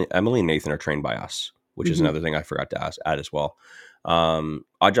 obviously Emily and Nathan are trained by us, which is another thing I forgot to add as well.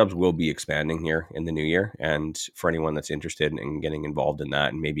 Odd jobs will be expanding here in the new year. And for anyone that's interested in getting involved in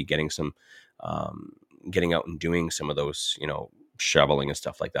that and maybe getting getting out and doing some of those, shoveling and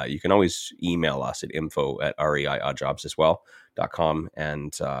stuff like that, you can always email us at info@reioddjobs.com.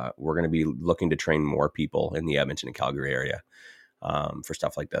 And we're going to be looking to train more people in the Edmonton and Calgary area for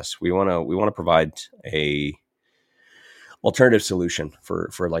stuff like this. We want to provide a alternative solution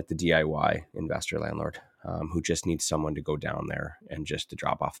for like the DIY investor landlord who just needs someone to go down there and just to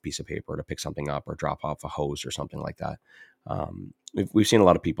drop off a piece of paper, to pick something up, or drop off a hose or something like that. We've seen a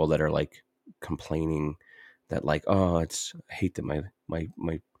lot of people that are complaining that I hate that my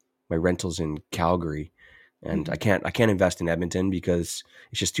rental's in Calgary and I can't invest in Edmonton because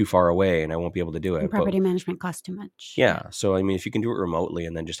it's just too far away and I won't be able to do it. And property management costs too much. Yeah. So, if you can do it remotely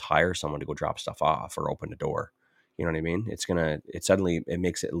and then just hire someone to go drop stuff off or open the door, you know what I mean? It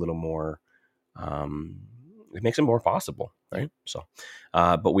makes it a little more, it makes it more possible. Right. So,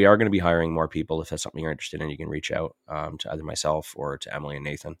 but we are going to be hiring more people. If that's something you're interested in, you can reach out to either myself or to Emily and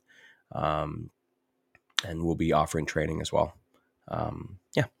Nathan. And we'll be offering training as well.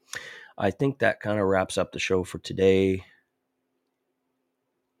 Yeah. I think that kind of wraps up the show for today.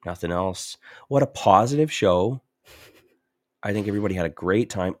 Nothing else. What a positive show. I think everybody had a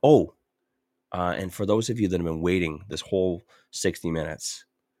great time. Oh, and for those of you that have been waiting this whole 60 minutes,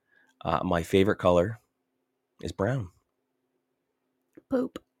 my favorite color is brown.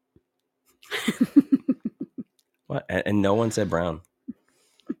 Poop. What? And no one said brown.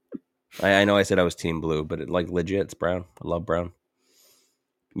 I know I said I was team blue, but legit, it's brown. I love brown.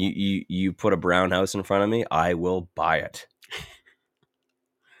 You put a brown house in front of me, I will buy it.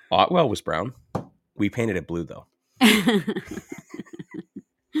 Otwell was brown. We painted it blue, though.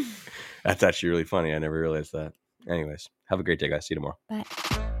 That's actually really funny. I never realized that. Anyways, have a great day, guys. See you tomorrow. Bye.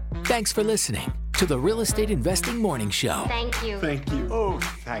 Thanks for listening to the Real Estate Investing Morning Show. Thank you. Thank you. Oh,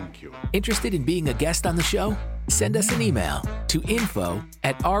 thank you. Interested in being a guest on the show? Send us an email to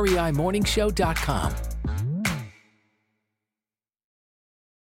info@reimorningshow.com.